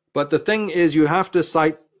 But the thing is, you have to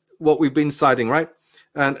cite what we've been citing, right?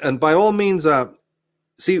 And by all means,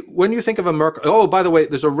 see, when you think of a Merkel, oh, by the way,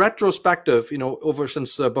 there's a retrospective, over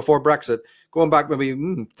since before Brexit, going back maybe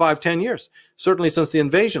 5-10 years, certainly since the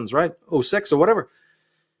invasions, right? 06 or whatever,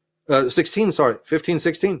 15,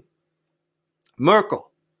 16. Merkel,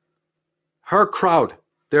 her crowd,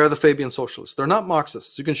 they're the Fabian socialists. They're not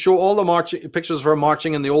Marxists. You can show all the pictures of her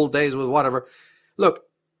marching in the old days with whatever. Look,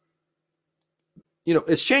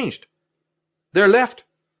 it's changed. They're left.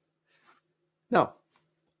 Now,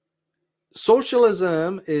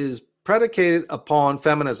 socialism is predicated upon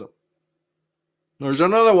feminism. There's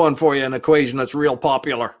another one for you, an equation that's real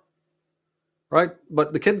popular, right?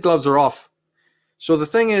 But the kid gloves are off. So the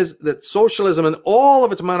thing is that socialism in all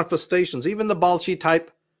of its manifestations, even the Bolshevik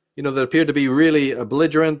type, that appeared to be really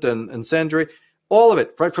belligerent and incendiary, all of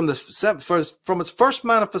it, right from its first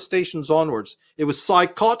manifestations onwards, it was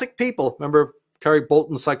psychotic people. Remember Kerry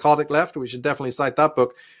Bolton's Psychotic Left? We should definitely cite that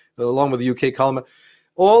book, along with the UK column.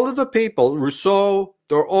 All of the people, Rousseau,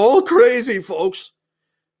 they're all crazy, folks.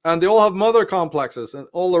 And they all have mother complexes and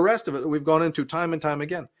all the rest of it that we've gone into time and time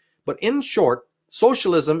again. But in short,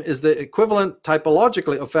 socialism is the equivalent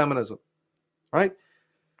typologically of feminism, right?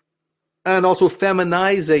 And also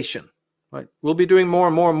feminization, right? We'll be doing more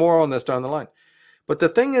and more and more on this down the line. But the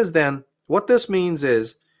thing is then, what this means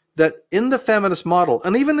is that in the feminist model,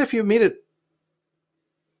 and even if you meet it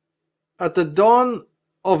at the dawn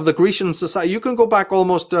of the Grecian society, you can go back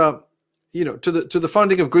almost, to the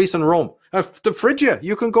founding of Greece and Rome, to Phrygia.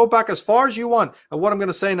 You can go back as far as you want, and what I'm going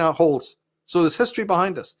to say now holds. So there's history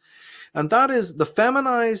behind this, and that is the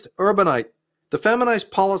feminized urbanite, the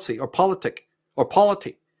feminized policy or politic or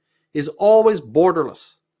polity, is always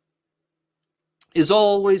borderless, is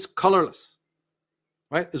always colorless,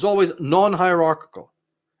 right? Is always non-hierarchical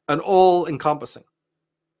and all-encompassing.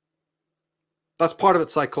 That's part of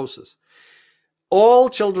its psychosis. All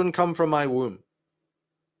children come from my womb.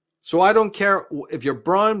 So I don't care if you're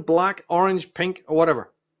brown, black, orange, pink, or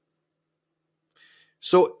whatever.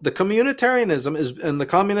 So the communitarianism and the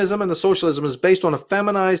communism and the socialism is based on a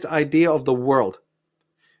feminized idea of the world.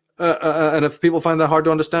 And if people find that hard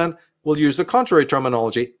to understand, we'll use the contrary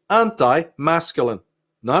terminology, anti-masculine.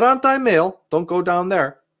 Not anti-male, don't go down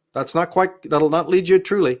there. That'll not lead you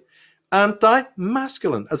truly.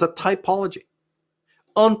 Anti-masculine as a typology.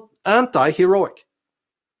 Anti-heroic,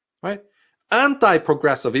 right?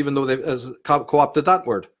 Anti-progressive, even though they've co-opted that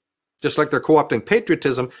word. Just like they're co-opting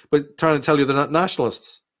patriotism, but trying to tell you they're not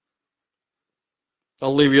nationalists.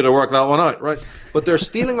 I'll leave you to work that one out, right? But they're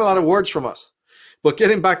stealing a lot of words from us. But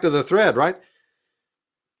getting back to the thread, right?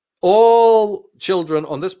 All children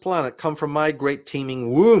on this planet come from my great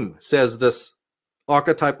teeming womb, says this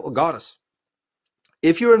archetypal goddess.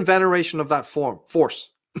 If you're in veneration of that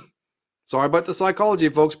force, sorry about the psychology,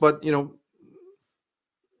 folks, but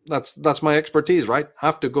that's my expertise, right?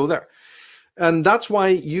 Have to go there. And that's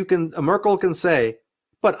why Merkel can say,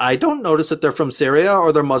 But I don't notice that they're from Syria,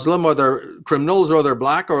 or they're Muslim, or they're criminals, or they're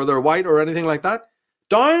black, or they're white, or anything like that.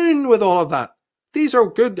 Down with all of that. These are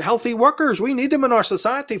good, healthy workers. We need them in our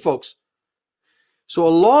society, folks. So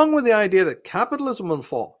along with the idea that capitalism will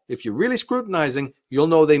fall, if you're really scrutinizing, you'll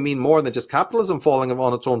know they mean more than just capitalism falling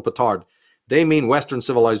on its own petard. They mean Western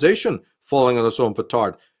civilization falling on its own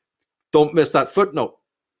petard. Don't miss that footnote.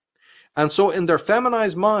 And so in their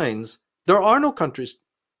feminized minds, there are no countries,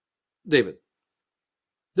 David.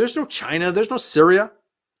 There's no China, there's no Syria,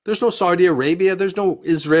 there's no Saudi Arabia, there's no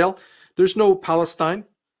Israel, there's no Palestine,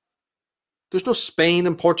 there's no Spain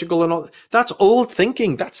and Portugal and all. That's old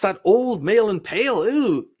thinking. That's that old male and pale.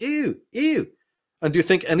 Ew, ew, ew. And do you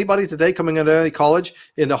think anybody today coming out of any college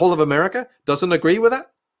in the whole of America doesn't agree with that?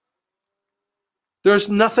 There's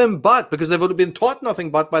nothing but, because they've been taught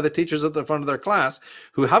nothing but by the teachers at the front of their class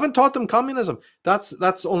who haven't taught them communism.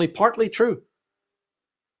 That's only partly true.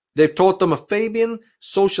 They've taught them a Fabian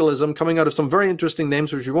socialism coming out of some very interesting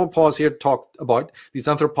names, which we won't pause here to talk about, these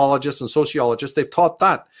anthropologists and sociologists. They've taught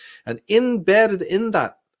that. And embedded in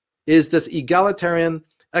that is this egalitarian,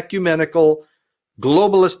 ecumenical,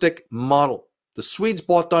 globalistic model. The Swedes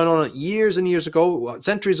bought down on it years and years ago,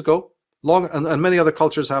 centuries ago, and many other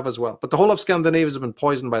cultures have as well. But the whole of Scandinavia has been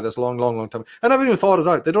poisoned by this long, long, long time. And I've even thought it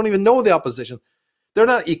out. They don't even know the opposition. They're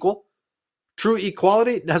not equal. True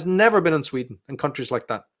equality has never been in Sweden and countries like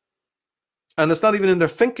that. And it's not even in their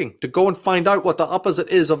thinking to go and find out what the opposite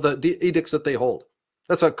is of the edicts that they hold.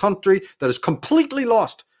 That's a country that is completely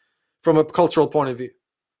lost from a cultural point of view.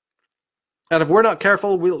 And if we're not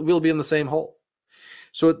careful, we'll be in the same hole.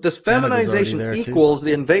 So this feminization equals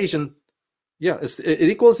the invasion. Yeah, it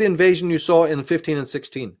equals the invasion you saw in 15 and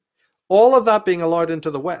 16. All of that being allowed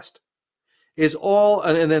into the West is all,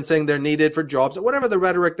 and then saying they're needed for jobs, whatever the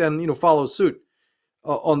rhetoric then follows suit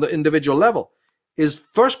on the individual level. Is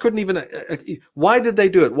first couldn't even, why did they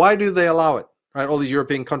do it? Why do they allow it? Right? All these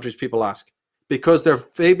European countries, people ask. Because they're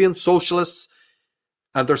Fabian socialists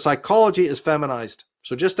and their psychology is feminized.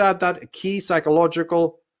 So just add that, a key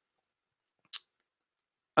psychological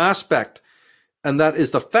aspect. And that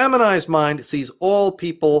is the feminized mind sees all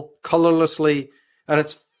people colorlessly, and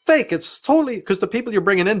it's fake. It's totally, because the people you're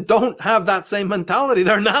bringing in don't have that same mentality.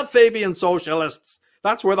 They're not Fabian socialists.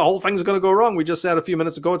 That's where the whole thing's going to go wrong. We just said a few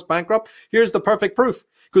minutes ago it's bankrupt. Here's the perfect proof.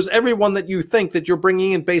 Because everyone that you think that you're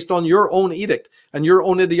bringing in based on your own edict and your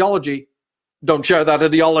own ideology, don't share that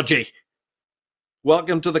ideology.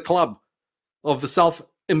 Welcome to the club of the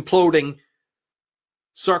self-imploding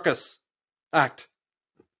circus act.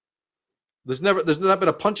 There's never been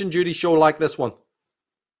a Punch and Judy show like this one.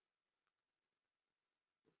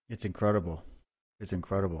 It's incredible. It's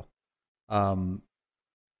incredible.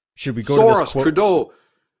 Should we go Soros, to this quote?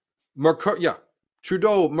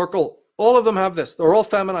 Trudeau, Merkel, all of them have this. They're all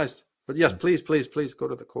feminized. But yes, please go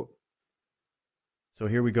to the quote. So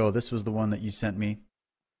here we go. This was the one that you sent me.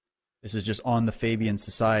 This is just on the Fabian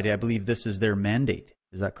Society. I believe this is their mandate.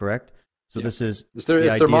 Is that correct? So this is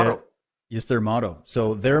their motto. It's their motto.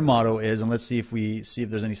 So their motto is, and let's see if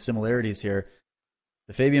there's any similarities here.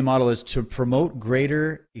 The Fabian model is to promote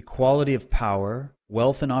greater equality of power,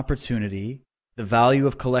 wealth and opportunity, the value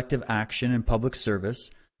of collective action and public service,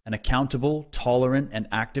 an accountable, tolerant, and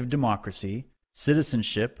active democracy,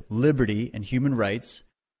 citizenship, liberty, and human rights,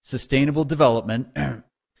 sustainable development,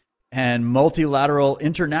 and multilateral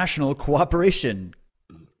international cooperation.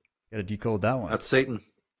 Got to decode that one. That's Satan.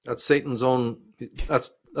 That's Satan's own. That's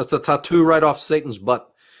a tattoo right off Satan's butt.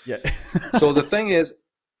 Yeah. So the thing is,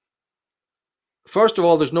 first of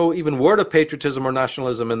all, there's no even word of patriotism or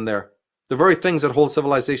nationalism in there. The very things that hold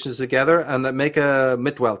civilizations together and that make a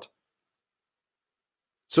Mitwelt.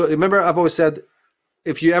 So remember, I've always said,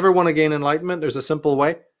 if you ever want to gain enlightenment, there's a simple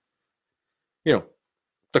way.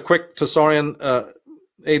 The quick Tsarion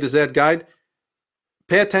A to Z guide.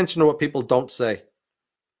 Pay attention to what people don't say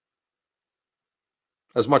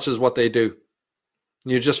as much as what they do.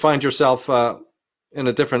 You just find yourself in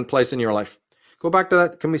a different place in your life. Go back to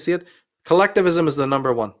that. Can we see it? Collectivism is the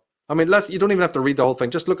number one. I mean, you don't even have to read the whole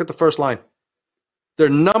thing. Just look at the first line. They're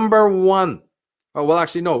number one. Oh, well,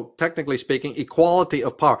 actually, no, technically speaking, equality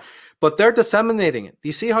of power. But they're disseminating it. Do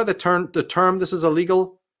you see how the term, this is a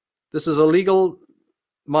legal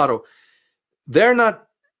motto. They're not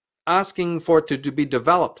asking for it to be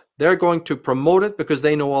developed. They're going to promote it because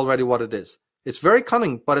they know already what it is. It's very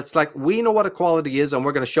cunning, but it's like, we know what equality is and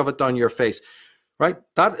we're going to shove it down your face, right?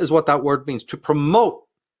 That is what that word means, to promote.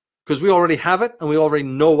 Because we already have it and we already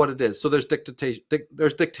know what it is. So there's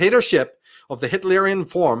dictatorship of the Hitlerian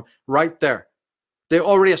form right there. They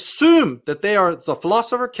already assume that they are the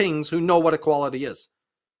philosopher kings who know what equality is.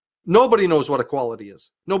 Nobody knows what equality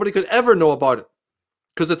is. Nobody could ever know about it.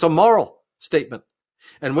 because it's a moral statement.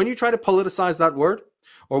 And when you try to politicize that word,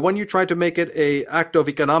 or when you try to make it an act of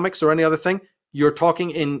economics or any other thing, you're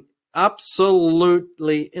talking in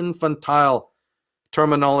absolutely infantile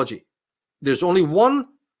terminology. There's only one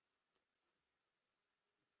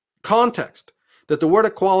context that the word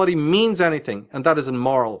equality means anything, and that is in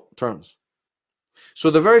moral terms. So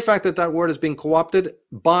the very fact that that word is being co-opted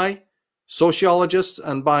by sociologists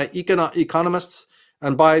and by economists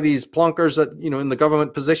and by these plonkers that, you know, in the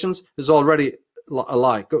government positions is already a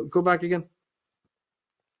lie. Go back again.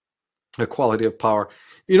 Equality of power.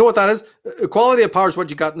 You know what that is? Equality of power is what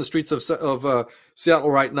you got in the streets of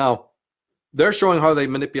Seattle right now. They're showing how they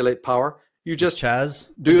manipulate power. You just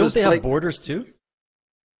Chaz, don't they have borders too?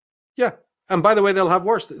 Yeah. And by the way, they'll have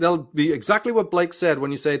worse. They'll be exactly what Blake said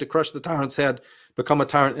when you say to crush the tyrant's head, become a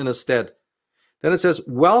tyrant in his stead. Then it says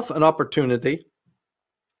wealth and opportunity,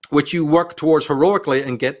 which you work towards heroically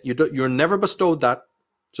and get. You're never bestowed that.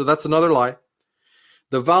 So that's another lie.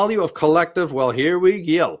 The value of collective, well, here we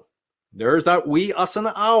go. There's that we, us, and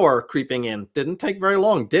our creeping in. Didn't take very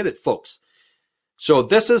long, did it, folks? So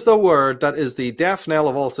this is the word that is the death knell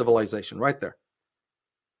of all civilization, right there.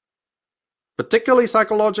 Particularly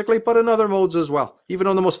psychologically, but in other modes as well. Even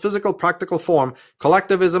on the most physical, practical form,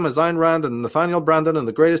 collectivism, as Ayn Rand and Nathaniel Branden and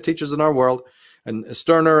the greatest teachers in our world, and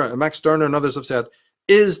Stirner, Max Stirner and others have said,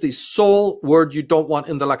 is the sole word you don't want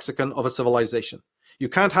in the lexicon of a civilization. You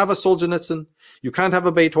can't have a Solzhenitsyn, you can't have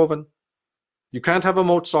a Beethoven, you can't have a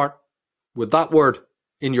Mozart with that word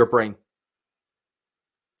in your brain.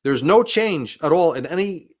 There's no change at all in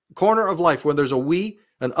any corner of life when there's a we,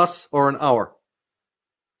 an us, or an our.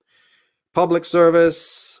 Public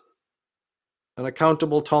service, an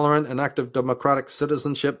accountable, tolerant, and active democratic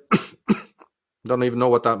citizenship. Don't even know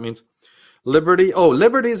what that means. Liberty. Oh,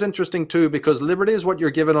 liberty is interesting too, because liberty is what you're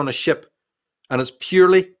given on a ship, and it's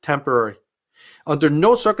purely temporary. Under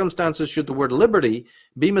no circumstances should the word liberty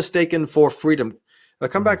be mistaken for freedom. I'll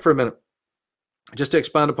come back for a minute, just to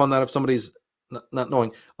expand upon that if somebody's not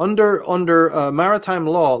knowing. Under maritime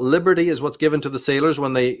law, liberty is what's given to the sailors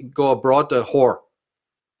when they go abroad to whore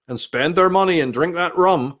and spend their money and drink that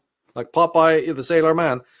rum, like Popeye the Sailor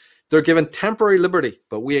Man. They're given temporary liberty,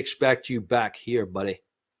 but we expect you back here, buddy,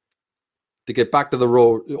 to get back to the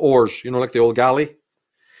oars, you know, like the old galley.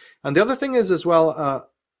 And the other thing is as well,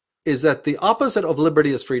 is that the opposite of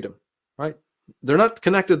liberty is freedom, right? They're not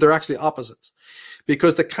connected, they're actually opposites.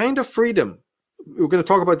 Because the kind of freedom, we're going to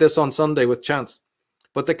talk about this on Sunday with Chance,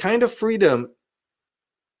 but the kind of freedom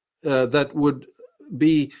that would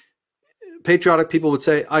be patriotic people would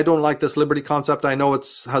say, I don't like this liberty concept. I know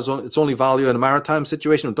it's only value in a maritime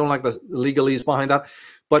situation. I don't like the legalese behind that.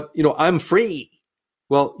 But, you know, I'm free.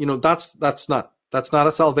 Well, you know, that's not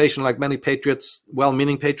a salvation like many patriots,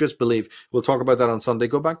 well-meaning patriots believe. We'll talk about that on Sunday.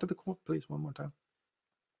 Go back to the quote, please, one more time.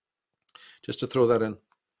 Just to throw that in.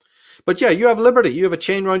 But yeah, you have liberty. You have a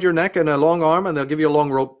chain around your neck and a long arm, and they'll give you a long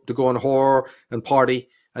rope to go on whore and party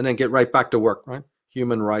and then get right back to work, right?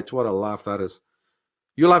 Human rights. What a laugh that is.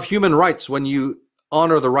 You'll have human rights when you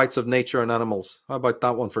honor the rights of nature and animals. How about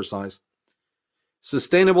that one for size?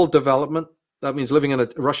 Sustainable development. That means living in a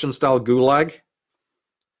Russian-style gulag.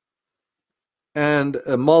 And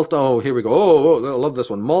here we go. Oh, I love this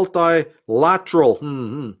one. Multilateral,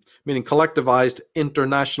 meaning collectivized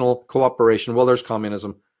international cooperation. Well, there's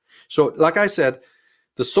communism. So, like I said,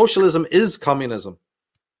 the socialism is communism.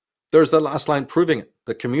 There's the last line proving it.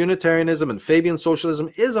 The communitarianism and Fabian socialism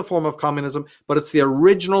is a form of communism, but it's the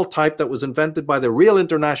original type that was invented by the real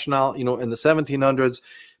International, you know, in the 1700s,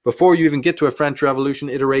 before you even get to a French Revolution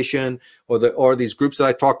iteration or these groups that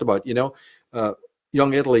I talked about, you know,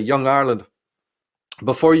 Young Italy, Young Ireland.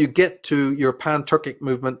 Before you get to your pan-Turkic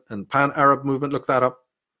movement and pan-Arab movement, look that up,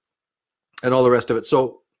 and all the rest of it.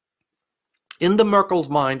 So in the Merkel's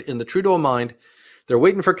mind, in the Trudeau mind, they're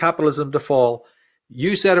waiting for capitalism to fall.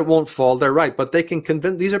 You said it won't fall. They're right, but they can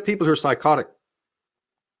convince. These are people who are psychotic.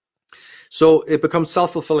 So it becomes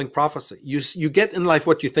self-fulfilling prophecy. You get in life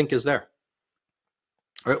what you think is there.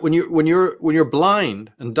 Right? When you're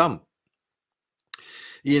blind and dumb,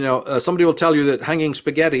 you know, somebody will tell you that hanging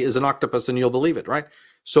spaghetti is an octopus, and you'll believe it, right?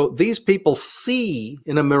 So these people see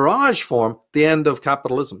in a mirage form the end of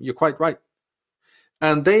capitalism. You're quite right,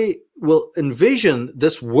 and they will envision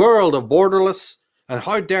this world of borderless. And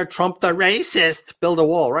how dare Trump, the racist, build a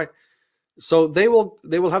wall, right? So they will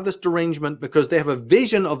have this derangement because they have a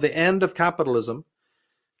vision of the end of capitalism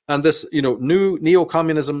and this, you know, new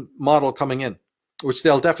neo-communism model coming in, which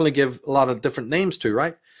they'll definitely give a lot of different names to,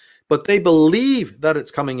 right? But they believe that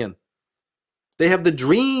it's coming in. They have the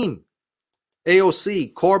dream.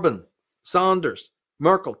 AOC, Corbyn, Sanders,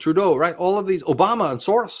 Merkel, Trudeau, right? All of these, Obama and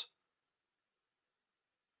Soros.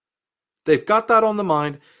 They've got that on the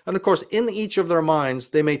mind. And of course, in each of their minds,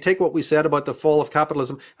 they may take what we said about the fall of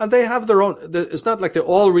capitalism, and they have their own. It's not like they're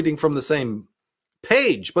all reading from the same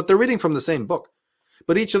page, but they're reading from the same book.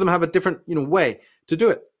 But each of them have a different, way to do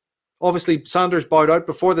it. Obviously, Sanders bowed out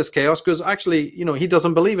before this chaos because actually, he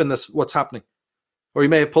doesn't believe in this, what's happening. Or he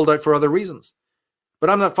may have pulled out for other reasons. But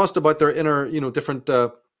I'm not fussed about their inner, different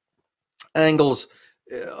angles,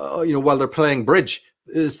 while they're playing bridge.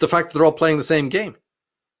 It's the fact that they're all playing the same game.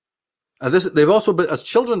 And they've also been, as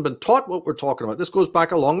children, been taught what we're talking about. This goes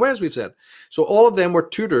back a long way, as we've said. So all of them were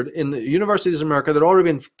tutored in the universities in America that had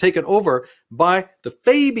already been taken over by the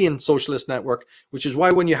Fabian socialist network, which is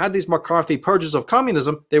why when you had these McCarthy purges of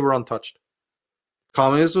communism, they were untouched.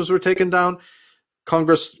 Communisms were taken down,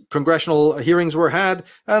 congressional hearings were had,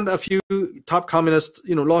 and a few top communists,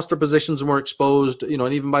 lost their positions and were exposed,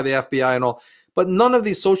 and even by the FBI and all. But none of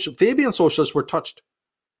these Fabian socialists were touched.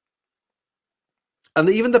 And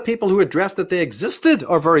even the people who address that they existed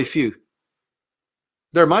are very few.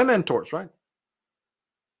 They're my mentors, right?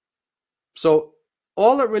 So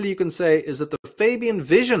all that really you can say is that the Fabian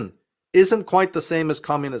vision isn't quite the same as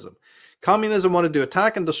communism. Communism wanted to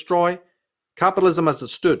attack and destroy capitalism as it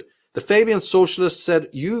stood. The Fabian socialists said,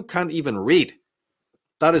 you can't even read.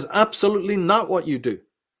 That is absolutely not what you do.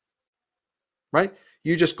 Right?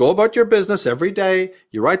 You just go about your business every day.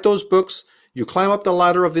 You write those books. You climb up the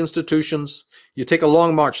ladder of the institutions. You take a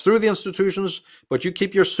long march through the institutions, but you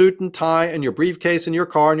keep your suit and tie and your briefcase and your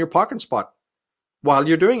car in your parking spot while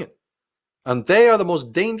you're doing it. And they are the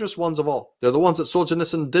most dangerous ones of all. They're the ones that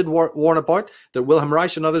Solzhenitsyn did warn about, that Wilhelm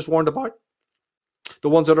Reich and others warned about. The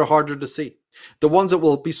ones that are harder to see. The ones that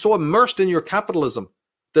will be so immersed in your capitalism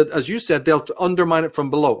that, as you said, they'll undermine it from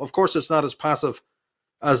below. Of course, it's not as passive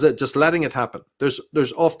as just letting it happen. There's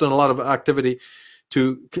often a lot of activity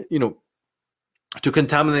to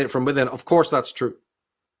contaminate it from within. Of course, that's true.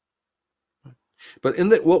 But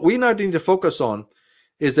what we now need to focus on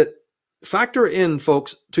is that factor in,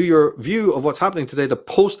 folks, to your view of what's happening today, the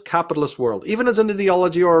post-capitalist world, even as an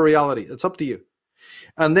ideology or a reality. It's up to you.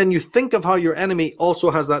 And then you think of how your enemy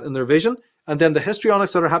also has that in their vision. And then the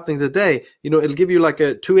histrionics that are happening today, it'll give you like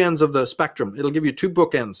two ends of the spectrum. It'll give you two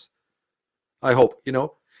bookends, I hope,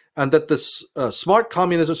 and that this smart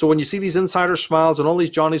communism. So when you see these insider smiles and all these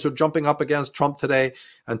Johnnies are jumping up against Trump today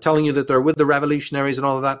and telling you that they're with the revolutionaries and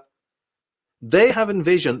all of that, they have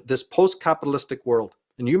envisioned this post-capitalistic world.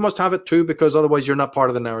 And you must have it too, because otherwise you're not part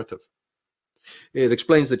of the narrative. It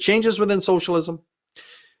explains the changes within socialism.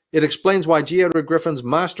 It explains why G. Edward Griffin's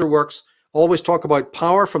masterworks always talk about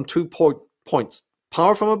power from 2 points,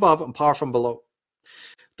 power from above and power from below.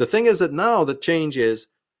 The thing is that now the change is,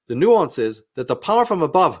 the nuance is that the power from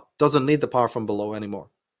above doesn't need the power from below anymore.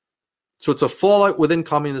 So it's a fallout within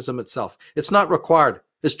communism itself. It's not required.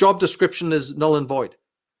 Its job description is null and void.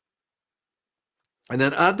 And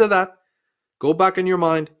then add to that, go back in your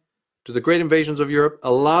mind to the great invasions of Europe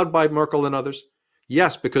allowed by Merkel and others.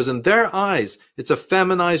 Yes, because in their eyes, it's a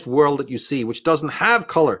feminized world that you see, which doesn't have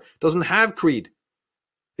color, doesn't have creed.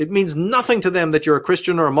 It means nothing to them that you're a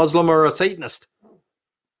Christian or a Muslim or a Satanist.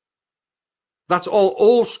 That's all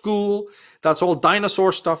old school. That's all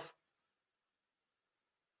dinosaur stuff.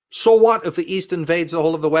 So what if the East invades the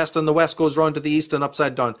whole of the West and the West goes around to the East and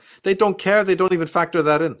upside down? They don't care. They don't even factor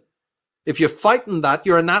that in. If you're fighting that,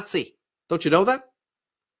 you're a Nazi. Don't you know that?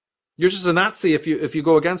 You're just a Nazi if you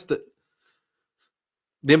go against it.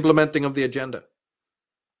 The implementing of the agenda.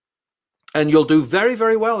 And you'll do very,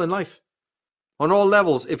 very well in life on all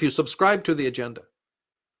levels if you subscribe to the agenda.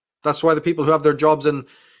 That's why the people who have their jobs in,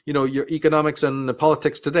 your economics and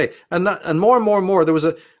politics today, and more and more and more. There was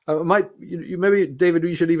maybe David,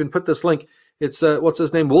 you should even put this link. It's what's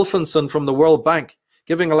his name, Wolfenson from the World Bank,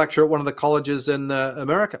 giving a lecture at one of the colleges in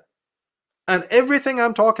America, and everything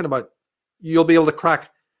I'm talking about, you'll be able to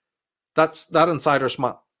crack. That insider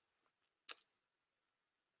smile.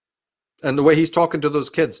 And the way he's talking to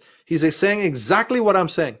those kids, he's saying exactly what I'm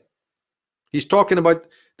saying. He's talking about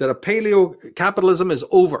that a paleo capitalism is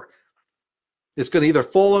over. It's going to either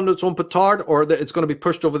fall on its own petard or that it's going to be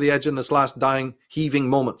pushed over the edge in its last dying, heaving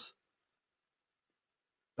moments.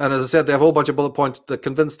 And as I said, they have a whole bunch of bullet points that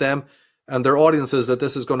convince them and their audiences that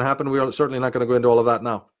this is going to happen. We are certainly not going to go into all of that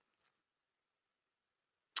now.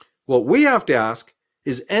 What we have to ask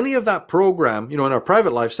is any of that program, in our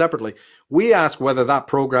private life separately, we ask whether that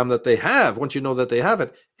program that they have, once you know that they have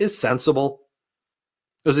it, is sensible.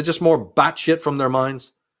 Is it just more batshit from their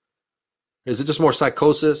minds? Is it just more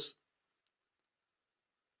psychosis?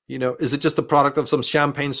 Is it just the product of some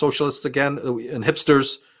champagne socialists again and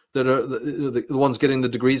hipsters that are the ones getting the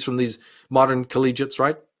degrees from these modern collegiates,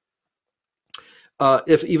 right?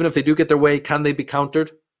 Even if they do get their way, can they be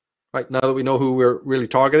countered? right? Now that we know who we're really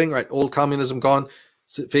targeting, right? Old communism gone,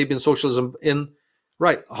 Fabian socialism in,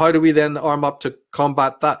 right? How do we then arm up to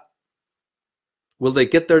combat that? Will they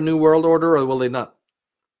get their new world order or will they not?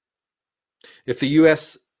 If the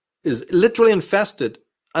US is literally infested,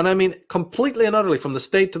 and I mean completely and utterly from the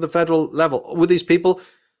state to the federal level with these people,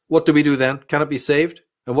 what do we do then? Can it be saved?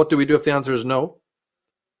 And what do we do if the answer is no?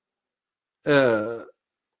 So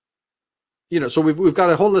we've got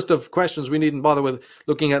a whole list of questions we needn't bother with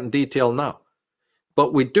looking at in detail now.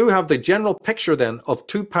 But we do have the general picture then of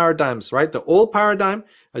two paradigms, right? The old paradigm,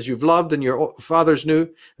 as you've loved and your fathers knew,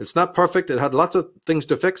 it's not perfect. It had lots of things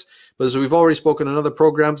to fix. But as we've already spoken in other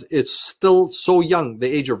programs, it's still so young. The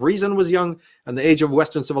age of reason was young and the age of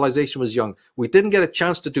Western civilization was young. We didn't get a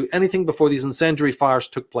chance to do anything before these incendiary fires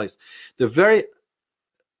took place. The very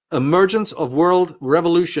emergence of world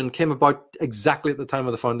revolution came about exactly at the time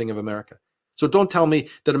of the founding of America. So don't tell me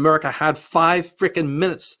that America had 5 freaking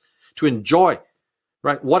minutes to enjoy,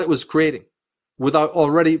 right, what it was creating without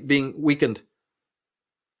already being weakened,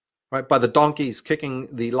 right, by the donkeys kicking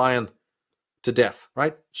the lion to death,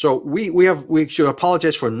 right? So we should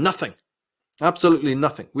apologize for nothing, absolutely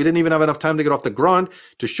nothing. We didn't even have enough time to get off the ground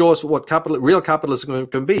to show us what real capitalism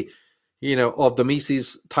can be, of the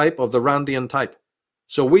Mises type, of the Randian type.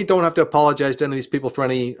 So we don't have to apologize to any of these people for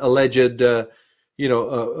any alleged,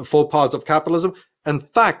 faux pas of capitalism. In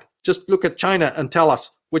fact, just look at China and tell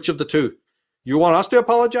us which of the two. You want us to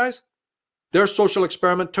apologize? Their social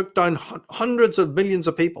experiment took down hundreds of millions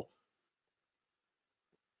of people.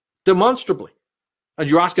 Demonstrably. And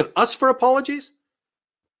you're asking us for apologies?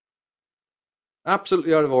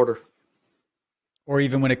 Absolutely out of order. Or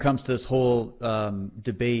even when it comes to this whole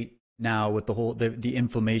debate now with the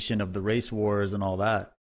inflammation of the race wars and all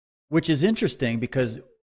that, which is interesting because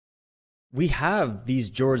we have these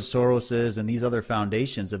George Soroses and these other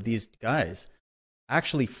foundations of these guys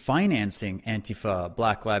actually financing Antifa,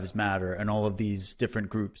 Black Lives Matter, and all of these different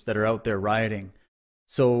groups that are out there rioting.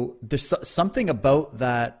 So there's something about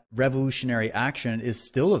that revolutionary action is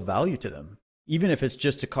still of value to them, even if it's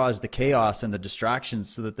just to cause the chaos and the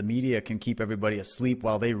distractions so that the media can keep everybody asleep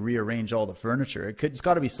while they rearrange all the furniture. It's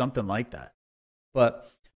got to be something like that. But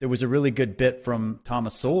there was a really good bit from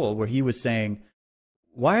Thomas Sowell where he was saying,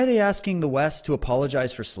 why are they asking the West to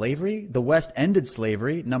apologize for slavery? The West ended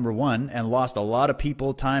slavery, number one, and lost a lot of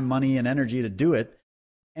people, time, money, and energy to do it.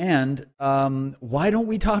 And why don't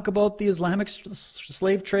we talk about the Islamic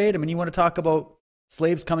slave trade? I mean, you want to talk about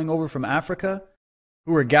slaves coming over from Africa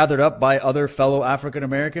who were gathered up by other fellow African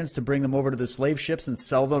Americans to bring them over to the slave ships and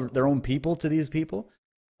sell their own people to these people.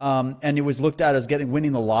 And it was looked at as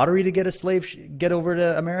winning the lottery to get a slave get over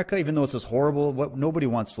to America, even though it's this horrible. Nobody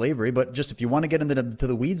wants slavery, but just if you want to get into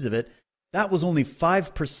the weeds of it, that was only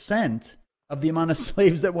 5% of the amount of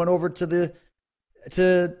slaves that went over to the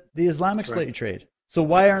Islamic slave trade. So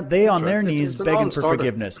why aren't they on their knees begging for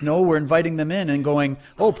forgiveness? No, we're inviting them in and going,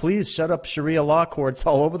 oh, please shut up Sharia law courts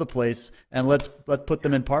all over the place and let's put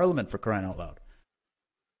them in parliament, for crying out loud.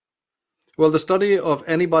 Well, the study of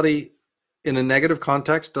anybody in a negative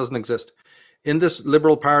context doesn't exist. In this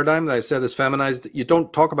liberal paradigm that I said is feminized, you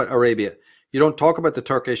don't talk about Arabia. You don't talk about the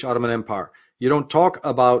Turkish Ottoman Empire. You don't talk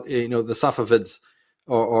about the Safavids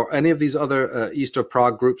or any of these other East of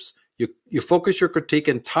Prague groups. You focus your critique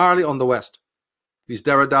entirely on the West. These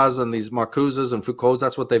Derridas and these Marcuses and Foucaults,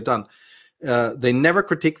 that's what they've done. They never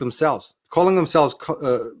critique themselves. Calling themselves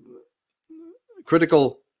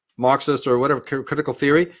critical Marxist or whatever, critical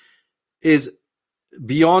theory, is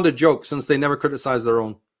beyond a joke, since they never criticize their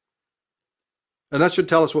own. And that should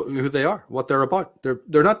tell us who they are, what they're about.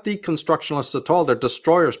 They're not deconstructionists at all. They're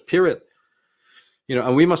destroyers, period.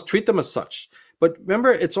 And we must treat them as such. But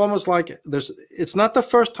remember, it's almost like it's not the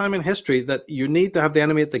first time in history that you need to have the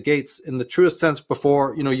enemy at the gates in the truest sense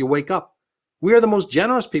before, you wake up. We are the most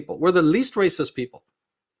generous people. We're the least racist people.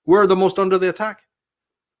 We're the most under the attack.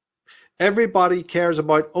 Everybody cares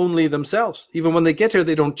about only themselves. Even when they get here,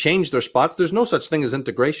 they don't change their spots. There's no such thing as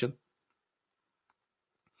integration.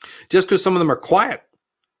 Just because some of them are quiet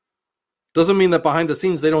doesn't mean that behind the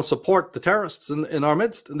scenes they don't support the terrorists in our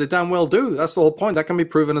midst. And they damn well do. That's the whole point. That can be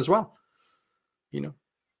proven as well.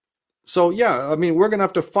 So, yeah, I mean, we're going to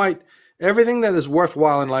have to fight. Everything that is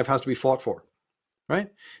worthwhile in life has to be fought for,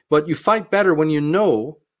 right? But you fight better when you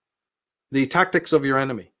know the tactics of your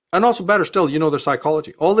enemy. And also better still, their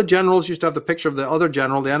psychology. All the generals used to have the picture of the other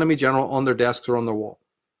general, the enemy general, on their desks or on their wall.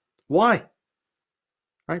 Why?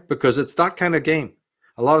 Right? Because it's that kind of game.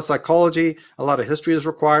 A lot of psychology, a lot of history is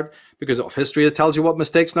required, because of history, it tells you what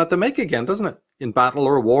mistakes not to make again, doesn't it? In battle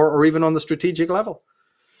or war or even on the strategic level.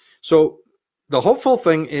 So the hopeful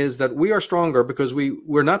thing is that we are stronger because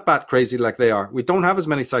we're not bat crazy like they are. We don't have as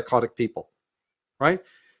many psychotic people, right?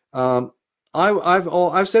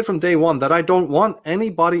 I've said from day one that I don't want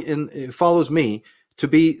anybody who follows me to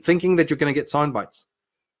be thinking that you're going to get sound bites.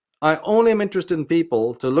 I only am interested in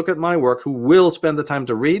people to look at my work who will spend the time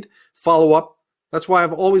to read, follow up. That's why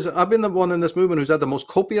I've been the one in this movement who's had the most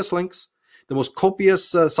copious links, the most copious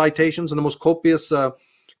citations, and the most copious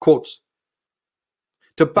quotes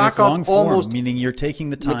to back up almost, meaning you're taking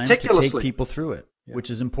the time to take people through it, which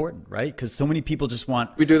is important, right? Because so many people just want.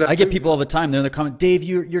 We do that. I get people all the time. They're in the comment, Dave,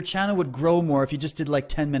 your channel would grow more if you just did like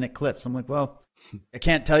 10-minute clips. I'm like, well, I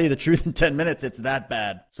can't tell you the truth in 10 minutes. It's that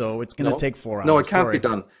bad. So it's going to take 4 hours. No, it can't be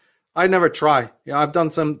done. I never try. Yeah, I've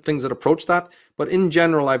done some things that approach that, but in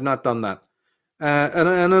general, I've not done that. And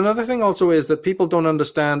another thing also is that people don't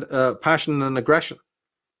understand passion and aggression.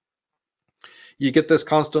 You get this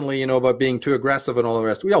constantly, about being too aggressive and all the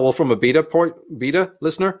rest. Yeah, well, from a beta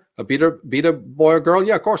listener, a beta boy or girl,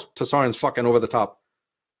 yeah, of course, Tsarion's fucking over the top.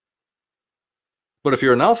 But if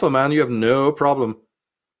you're an alpha man, you have no problem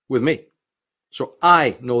with me. So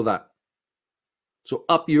I know that. So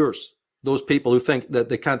up yours, those people who think that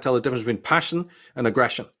they can't tell the difference between passion and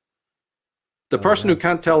aggression. The person who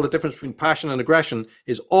can't tell the difference between passion and aggression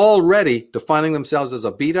is already defining themselves as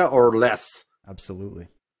a beta or less. Absolutely.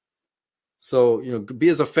 So, be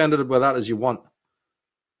as offended by that as you want.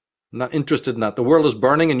 I'm not interested in that. The world is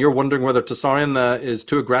burning and you're wondering whether Tsarion is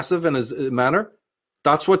too aggressive in his manner.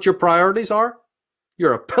 That's what your priorities are.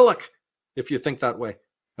 You're a pillock if you think that way.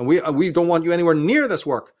 And we don't want you anywhere near this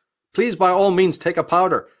work. Please, by all means, take a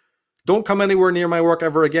powder. Don't come anywhere near my work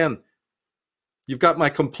ever again. You've got my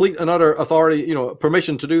complete and utter authority,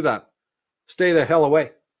 permission to do that. Stay the hell away.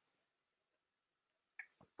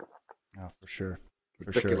 Oh, for sure.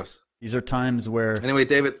 Ridiculous. Sure. These are times where... Anyway,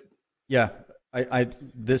 David. Yeah,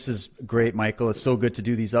 this is great, Michael. It's so good to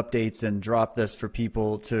do these updates and drop this for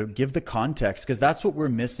people to give the context, because that's what we're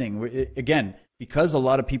missing. Again, because a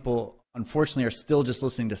lot of people, unfortunately, are still just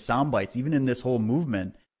listening to sound bites, even in this whole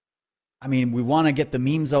movement. I mean, we want to get the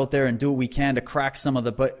memes out there and do what we can to crack some of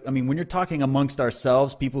the... But, I mean, when you're talking amongst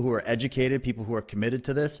ourselves, people who are educated, people who are committed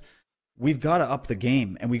to this, we've got to up the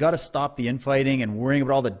game. And we got to stop the infighting and worrying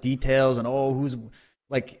about all the details and, who's...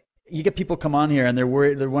 Like, you get people come on here and they're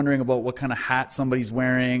worried, they're wondering about what kind of hat somebody's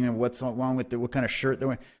wearing and what's wrong with what kind of shirt they're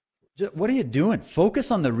wearing. What are you doing? Focus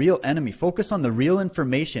on the real enemy. Focus on the real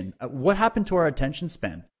information. What happened to our attention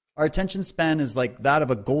span? Our attention span is like that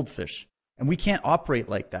of a goldfish, and we can't operate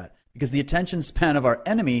like that because the attention span of our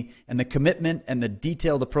enemy and the commitment and the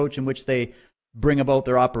detailed approach in which they bring about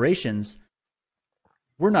their operations,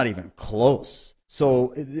 we're not even close.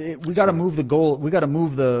 So we got to move the goal. We got to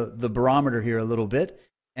move the barometer here a little bit.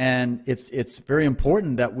 And it's very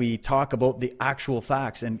important that we talk about the actual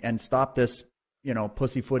facts and stop this,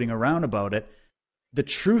 pussyfooting around about it. The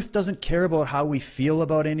truth doesn't care about how we feel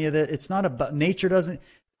about any of it. It's not about nature doesn't.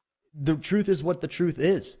 The truth is what the truth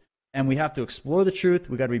is. And we have to explore the truth.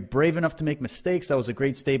 We got to be brave enough to make mistakes. That was a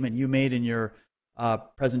great statement you made in your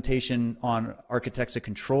presentation on Architects of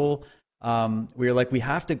Control. We're like,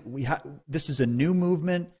 this is a new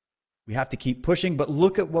movement. We have to keep pushing, but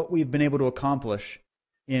look at what we've been able to accomplish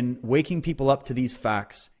in waking people up to these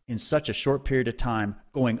facts in such a short period of time,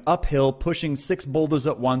 going uphill, pushing 6 boulders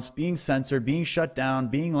at once, being censored, being shut down,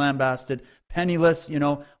 being lambasted, penniless,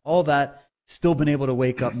 all that, still been able to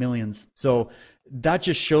wake up millions. So that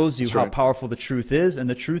just shows you how powerful the truth is. And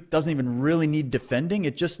the truth doesn't even really need defending.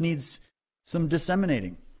 It just needs some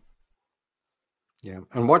disseminating. Yeah.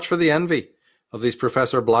 And watch for the envy of these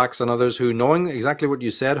Professor Blacks and others who, knowing exactly what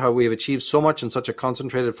you said, how we have achieved so much in such a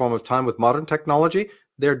concentrated form of time with modern technology,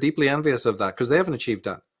 they're deeply envious of that because they haven't achieved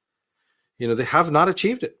that. They have not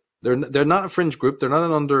achieved it. They're not a fringe group. They're not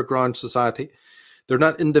an underground society. They're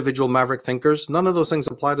not individual maverick thinkers. None of those things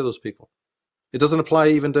apply to those people. It doesn't apply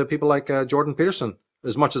even to people like Jordan Peterson,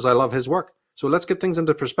 as much as I love his work. So let's get things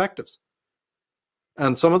into perspectives.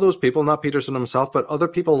 And some of those people, not Peterson himself, but other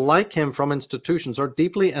people like him from institutions are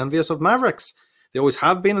deeply envious of mavericks. They always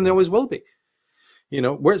have been and they always will be.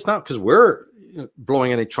 Where it's not because we're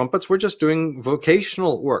blowing any trumpets. We're just doing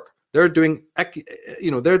vocational work. They're doing,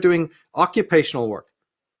 they're doing occupational work,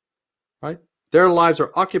 right? Their lives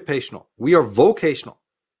are occupational. We are vocational.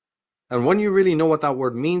 And when you really know what that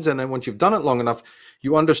word means, and then once you've done it long enough,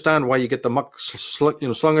 you understand why you get the muck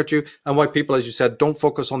slung at you, and why people, as you said, don't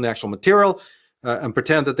focus on the actual material and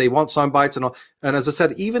pretend that they want sound bites and all. And as I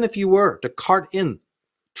said, even if you were to cart in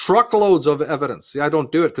truckloads of evidence, see, I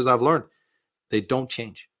don't do it because I've learned, they don't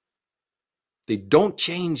change. They don't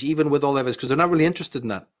change even with all evidence because they're not really interested in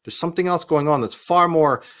that. There's something else going on that's far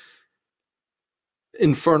more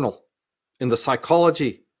infernal in the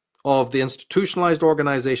psychology of the institutionalized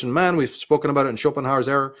organization man. We've spoken about it in Schopenhauer's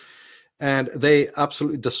Error, and they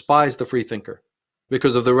absolutely despise the free thinker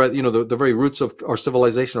because of the very roots of our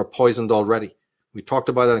civilization are poisoned already. We talked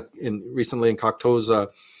about it recently in Cocteau's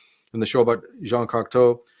in the show about Jean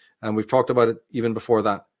Cocteau, and we've talked about it even before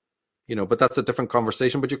that. But that's a different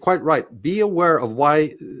conversation. But you're quite right. Be aware of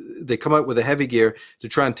why they come out with a heavy gear to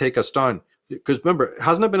try and take us down. Because remember,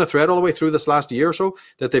 hasn't it been a thread all the way through this last year or so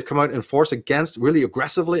that they've come out in force really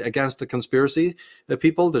aggressively against the conspiracy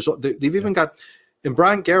people? They've even got, and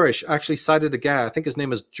Brian Garish actually cited a guy, I think his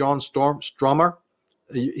name is John Stromer.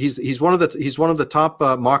 He's one of the top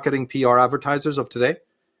marketing PR advertisers of today.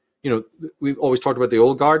 We've always talked about the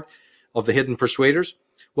old guard of the hidden persuaders.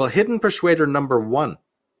 Well, hidden persuader number 1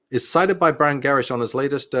 is cited by Brian Garish on his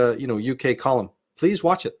latest UK column. Please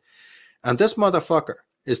watch it. And this motherfucker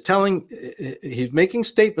is he's making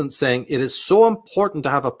statements saying it is so important to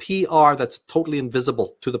have a PR that's totally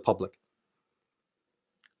invisible to the public.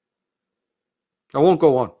 I won't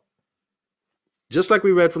go on. Just like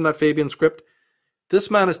we read from that Fabian script,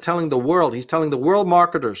 this man is telling the world, he's telling the world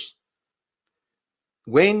marketers,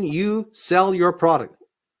 when you sell your product,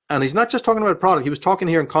 and he's not just talking about a product, he was talking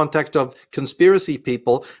here in context of conspiracy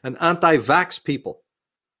people and anti-vax people.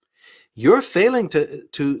 You're failing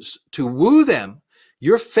to woo them.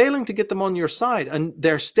 You're failing to get them on your side, and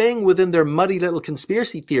they're staying within their muddy little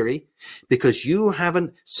conspiracy theory because you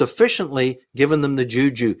haven't sufficiently given them the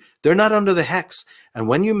juju. They're not under the hex. And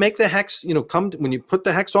when you make the hex, when you put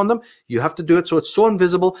the hex on them, you have to do it so it's so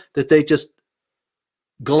invisible that they just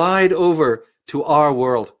glide over to our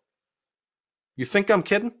world. You think I'm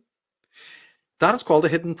kidding? That is called a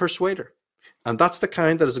hidden persuader. And that's the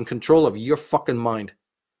kind that is in control of your fucking mind.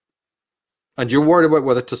 And you're worried about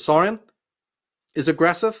whether Tsarion is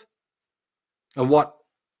aggressive and what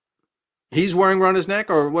he's wearing around his neck,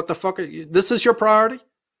 or what the fuck? This is your priority?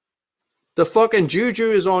 The fucking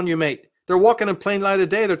juju is on you, mate. They're walking in plain light of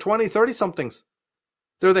day. They're 20, 30 somethings.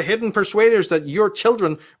 They're the hidden persuaders that your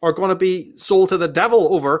children are going to be sold to the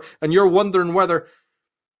devil over, and you're wondering whether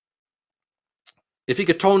if he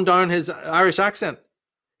could tone down his Irish accent.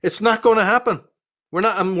 It's not going to happen. We're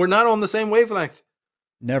not on the same wavelength.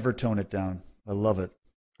 Never tone it down. I love it.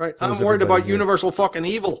 Right. So I'm worried about universal fucking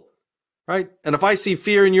evil. Right. And if I see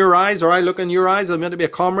fear in your eyes, or I look in your eyes, I'm meant to be a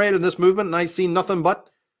comrade in this movement, and I see nothing but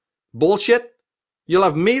bullshit, you'll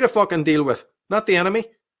have me to fucking deal with, not the enemy.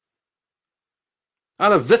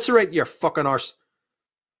 I'll eviscerate your fucking arse.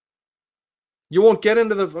 You won't get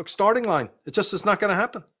into the starting line. It's not going to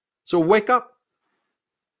happen. So wake up.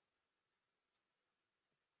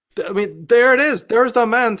 I mean, there it is. There's the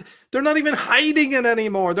man. They're not even hiding it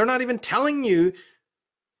anymore. They're not even telling you.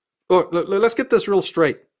 Oh, let's get this real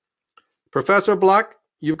straight. Professor Black,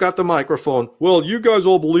 you've got the microphone. Well, you guys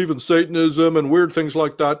all believe in Satanism and weird things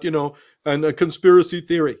like that, and a conspiracy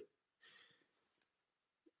theory.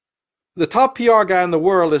 The top PR guy in the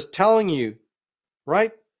world is telling you,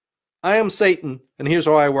 right? I am Satan, and here's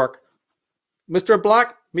how I work. Mr.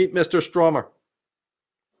 Black, meet Mr. Stromer.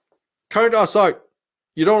 Count us out.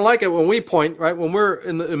 You don't like it when we point, right? When we're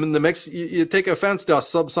in the mix, you take offense to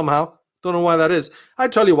us somehow. Don't know why that is. I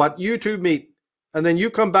tell you what, you two meet, and then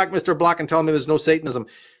you come back, Mr. Black, and tell me there's no Satanism.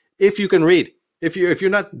 If you can read, if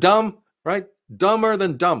you're not dumb, right? Dumber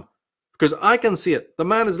than dumb, because I can see it. The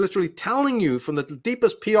man is literally telling you from the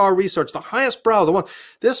deepest PR research, the highest brow, the one.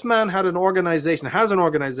 This man has an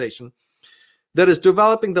organization that is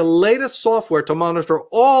developing the latest software to monitor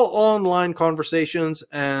all online conversations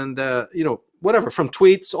and whatever, from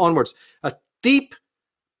tweets onwards, a deep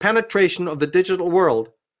penetration of the digital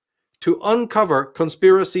world to uncover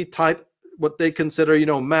conspiracy type, what they consider,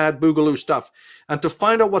 mad boogaloo stuff, and to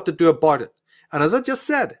find out what to do about it. And as I just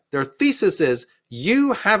said, their thesis is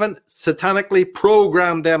you haven't satanically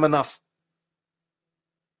programmed them enough.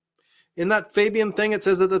 In that Fabian thing, it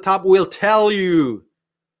says at the top, we'll tell you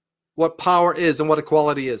what power is and what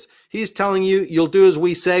equality is. He's telling you you'll do as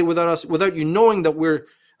we say without you knowing that we're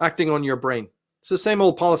acting on your brain. It's the same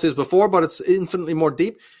old policy as before, but it's infinitely more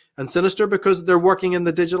deep and sinister because they're working in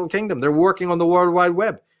the digital kingdom. They're working on the World Wide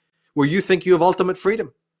Web, where you think you have ultimate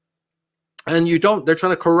freedom. And you don't. They're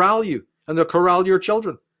trying to corral you, and they'll corral your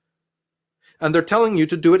children. And they're telling you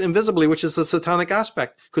to do it invisibly, which is the satanic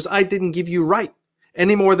aspect, because I didn't give you right.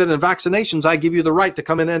 Any more than in vaccinations, I give you the right to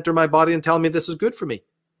come and enter my body and tell me this is good for me.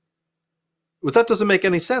 But that doesn't make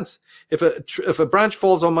any sense. If a branch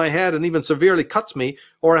falls on my head and even severely cuts me,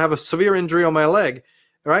 or I have a severe injury on my leg,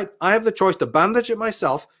 right? I have the choice to bandage it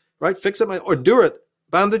myself, right? Fix it, or do it,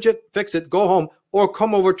 bandage it, fix it, go home, or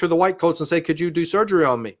come over to the white coats and say, could you do surgery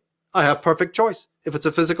on me? I have perfect choice if it's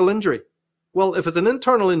a physical injury. Well, if it's an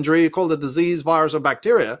internal injury called a disease, virus, or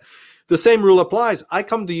bacteria, the same rule applies. I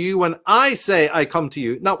come to you when I say I come to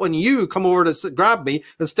you, not when you come over to grab me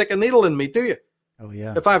and stick a needle in me, do you? Oh,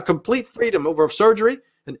 yeah. If I have complete freedom over surgery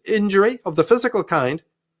and injury of the physical kind,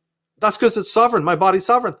 that's because it's sovereign. My body's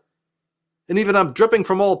sovereign. And even I'm dripping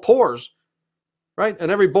from all pores, right?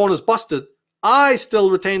 And every bone is busted. I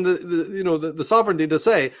still retain the sovereignty to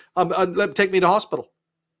say, take me to hospital.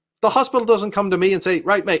 The hospital doesn't come to me and say,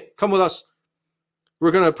 right, mate, come with us.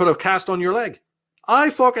 We're going to put a cast on your leg.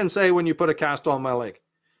 I fucking say when you put a cast on my leg.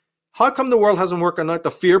 How come the world hasn't worked out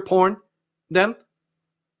the fear porn then?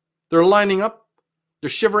 They're lining up. They're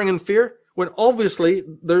shivering in fear when obviously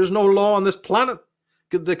there's no law on this planet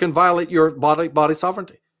that can violate your body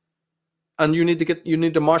sovereignty. And you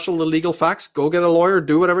need to marshal the legal facts, go get a lawyer,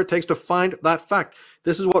 do whatever it takes to find that fact.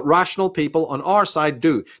 This is what rational people on our side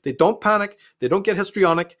do. They don't panic. They don't get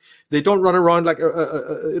histrionic. They don't run around like,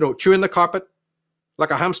 chewing the carpet like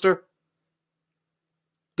a hamster.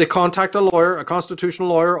 They contact a lawyer, a constitutional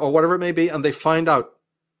lawyer, or whatever it may be, and they find out.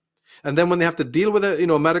 And then when they have to deal with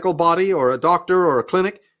a medical body or a doctor or a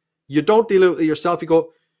clinic, you don't deal with it yourself. You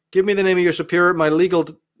go, give me the name of your superior. My legal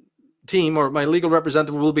team or my legal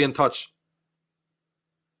representative will be in touch.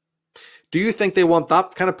 Do you think they want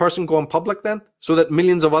that kind of person going public then, so that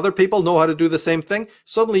millions of other people know how to do the same thing?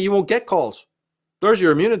 Suddenly you won't get calls. There's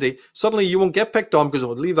your immunity. Suddenly you won't get picked on because,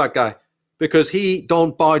 oh, leave that guy, because he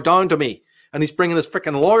don't bow down to me, and he's bringing his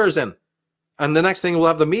freaking lawyers in. And the next thing we'll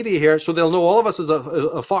have the media here, so they'll know all of us is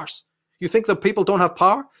a farce. You think that people don't have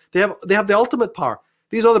power? They have the ultimate power.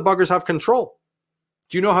 These other buggers have control.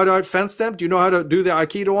 Do you know how to outfence them? Do you know how to do the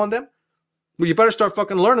Aikido on them? Well, you better start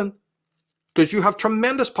fucking learning, because you have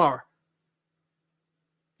tremendous power.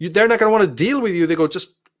 They're not going to want to deal with you. They go,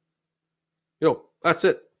 just, that's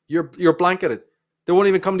it. You're blanketed. They won't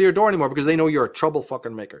even come to your door anymore because they know you're a trouble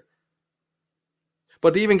fucking maker.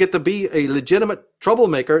 But to even get to be a legitimate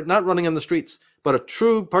troublemaker, not running in the streets, but a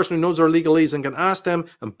true person who knows their legalese and can ask them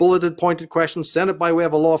and bulleted, pointed questions, send it by way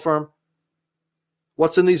of a law firm.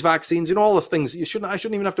 What's in these vaccines? All the things. I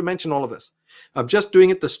shouldn't even have to mention all of this. I'm just doing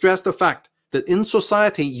it to stress the fact that in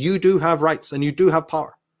society, you do have rights and you do have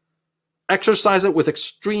power. Exercise it with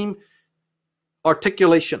extreme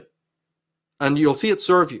articulation, and you'll see it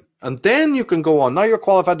serve you. And then you can go on. Now you're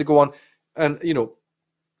qualified to go on and,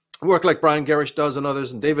 work like Brian Gerrish does and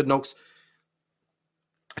others and David Noakes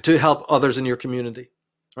to help others in your community,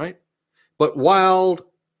 right? But wild,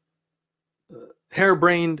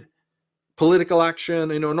 harebrained political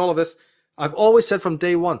action, and all of this, I've always said from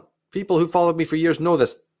day one, people who followed me for years know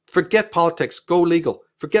this, forget politics, go legal.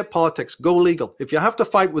 Forget politics, go legal. If you have to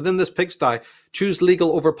fight within this pigsty, choose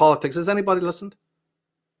legal over politics. Has anybody listened?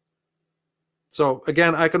 So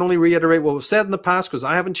again, I can only reiterate what we've said in the past because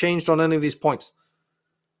I haven't changed on any of these points.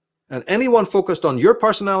 And anyone focused on your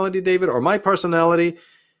personality, David, or my personality,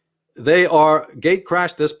 they are gate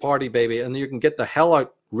crash this party, baby, and you can get the hell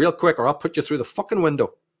out real quick or I'll put you through the fucking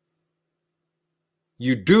window.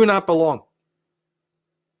 You do not belong.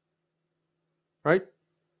 Right?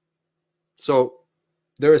 So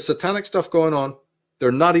there is satanic stuff going on.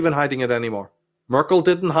 They're not even hiding it anymore. Merkel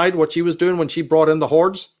didn't hide what she was doing when she brought in the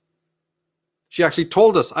hordes. She actually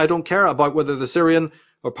told us, I don't care about whether they're Syrian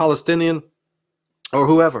or Palestinian or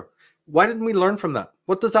whoever. Why didn't we learn from that?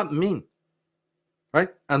 What does that mean? Right?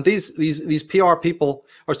 And these PR people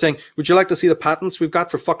are saying, would you like to see the patents we've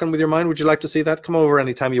got for fucking with your mind? Would you like to see that? Come over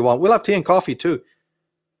anytime you want. We'll have tea and coffee too.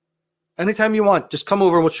 Anytime you want, just come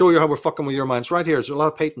over and we'll show you how we're fucking with your minds. Right here, there's a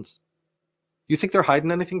lot of patents. You think they're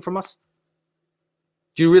hiding anything from us?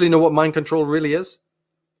 Do you really know what mind control really is?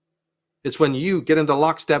 It's when you get into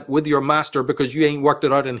lockstep with your master because you ain't worked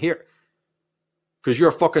it out in here. Because you're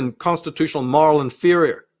a fucking constitutional moral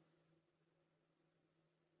inferior.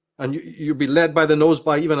 And you'll be led by the nose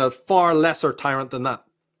by even a far lesser tyrant than that.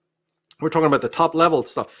 We're talking about the top level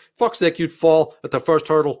stuff. Fuck's sake, you'd fall at the first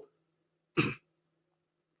hurdle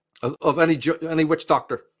of any witch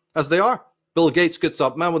doctor, as they are. Bill Gates gets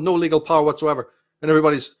up, man with no legal power whatsoever, and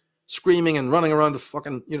everybody's screaming and running around the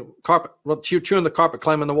fucking carpet, chewing the carpet,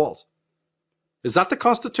 climbing the walls. Is that the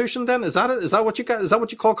Constitution then? Is that it? Is that what you got? Is that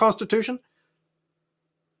what you call Constitution?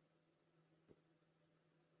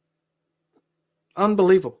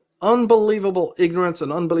 Unbelievable ignorance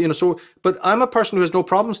and unbelievable. So, but I'm a person who has no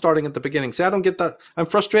problem starting at the beginning. See, I don't get that. I'm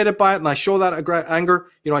frustrated by it, and I show that anger.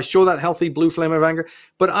 I show that healthy blue flame of anger.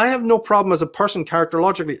 But I have no problem as a person,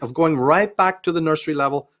 characterologically, of going right back to the nursery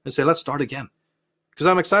level and say, let's start again, because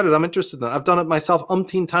I'm excited. I'm interested in that. I've done it myself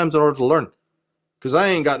umpteen times in order to learn, because I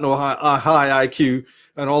ain't got no high IQ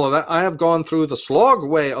and all of that. I have gone through the slog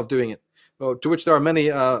way of doing it, to which there are many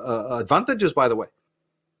advantages, by the way.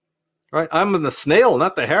 right? I'm in the snail,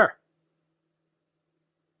 not the hare.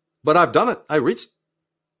 But I've done it. I reached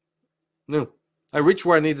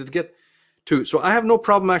where I needed to get to. So I have no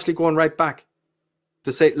problem actually going right back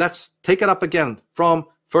to say, let's take it up again from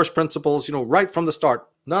first principles, right from the start.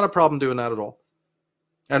 Not a problem doing that at all.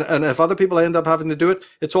 And if other people end up having to do it,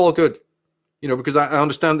 it's all good, because I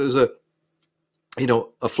understand there's a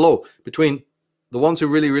flow between the ones who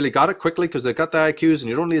really, really got it quickly because they got the IQs and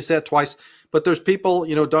you don't need to say it twice. But there's people,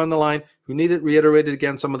 down the line who need it reiterated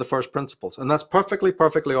again, some of the first principles. And that's perfectly,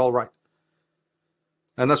 perfectly all right.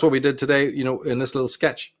 And that's what we did today, in this little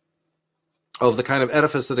sketch of the kind of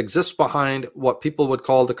edifice that exists behind what people would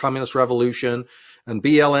call the communist revolution. And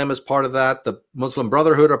BLM is part of that. The Muslim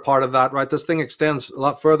Brotherhood are part of that, right? This thing extends a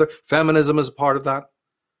lot further. Feminism is a part of that.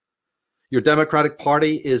 Your Democratic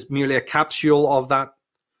Party is merely a capsule of that.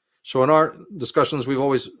 So in our discussions, we've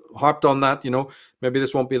always harped on that, maybe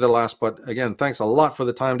this won't be the last, but again, thanks a lot for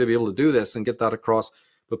the time to be able to do this and get that across.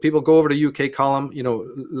 But people go over to UK Column,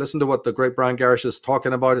 listen to what the great Brian Garish is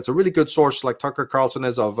talking about. It's a really good source, like Tucker Carlson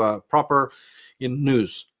is, of proper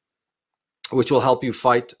news, which will help you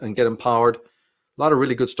fight and get empowered. A lot of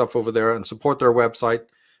really good stuff over there, and support their website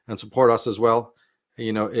and support us as well.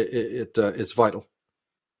 It's vital.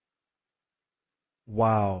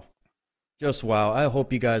 Wow. Just wow. I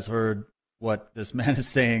hope you guys heard what this man is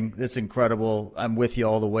saying. It's incredible. I'm with you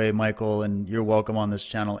all the way, Michael, and you're welcome on this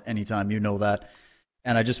channel anytime. You know that.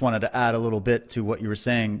 And I just wanted to add a little bit to what you were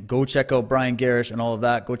saying. Go check out Brian Garish and all of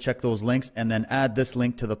that. Go check those links, and then add this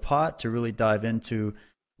link to the pot to really dive into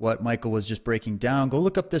what Michael was just breaking down. Go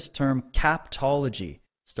look up this term, captology.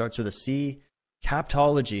 Starts with a C.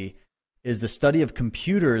 Captology is the study of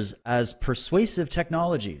computers as persuasive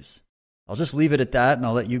technologies. I'll just leave it at that, and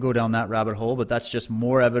I'll let you go down that rabbit hole, but that's just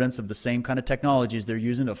more evidence of the same kind of technologies they're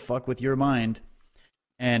using to fuck with your mind.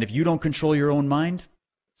 And if you don't control your own mind,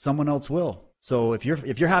 someone else will. So if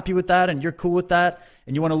you're happy with that and you're cool with that,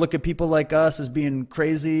 and you want to look at people like us as being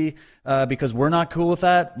crazy because we're not cool with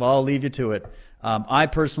that, well, I'll leave you to it. I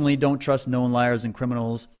personally don't trust known liars and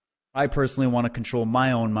criminals. I personally want to control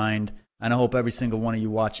my own mind, and I hope every single one of you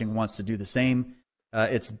watching wants to do the same.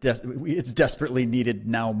 It's desperately needed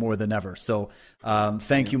now more than ever. So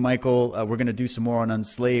thank you, Michael. We're going to do some more on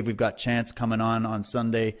Unslaved. We've got Chance coming on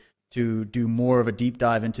Sunday to do more of a deep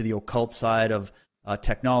dive into the occult side of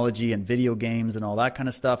technology and video games and all that kind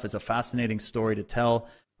of stuff. It's a fascinating story to tell.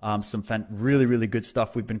 Some really, really good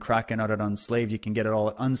stuff we've been cracking out at Unslaved. You can get it all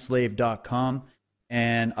at unslaved.com.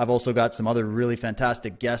 And I've also got some other really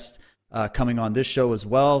fantastic guests coming on this show as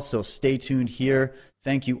well. So stay tuned here.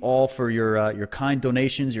 Thank you all for your kind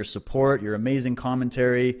donations, your support, your amazing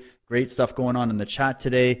commentary. Great stuff going on in the chat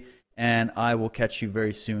today. And I will catch you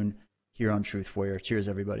very soon here on Truth Warrior. Cheers,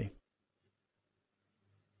 everybody.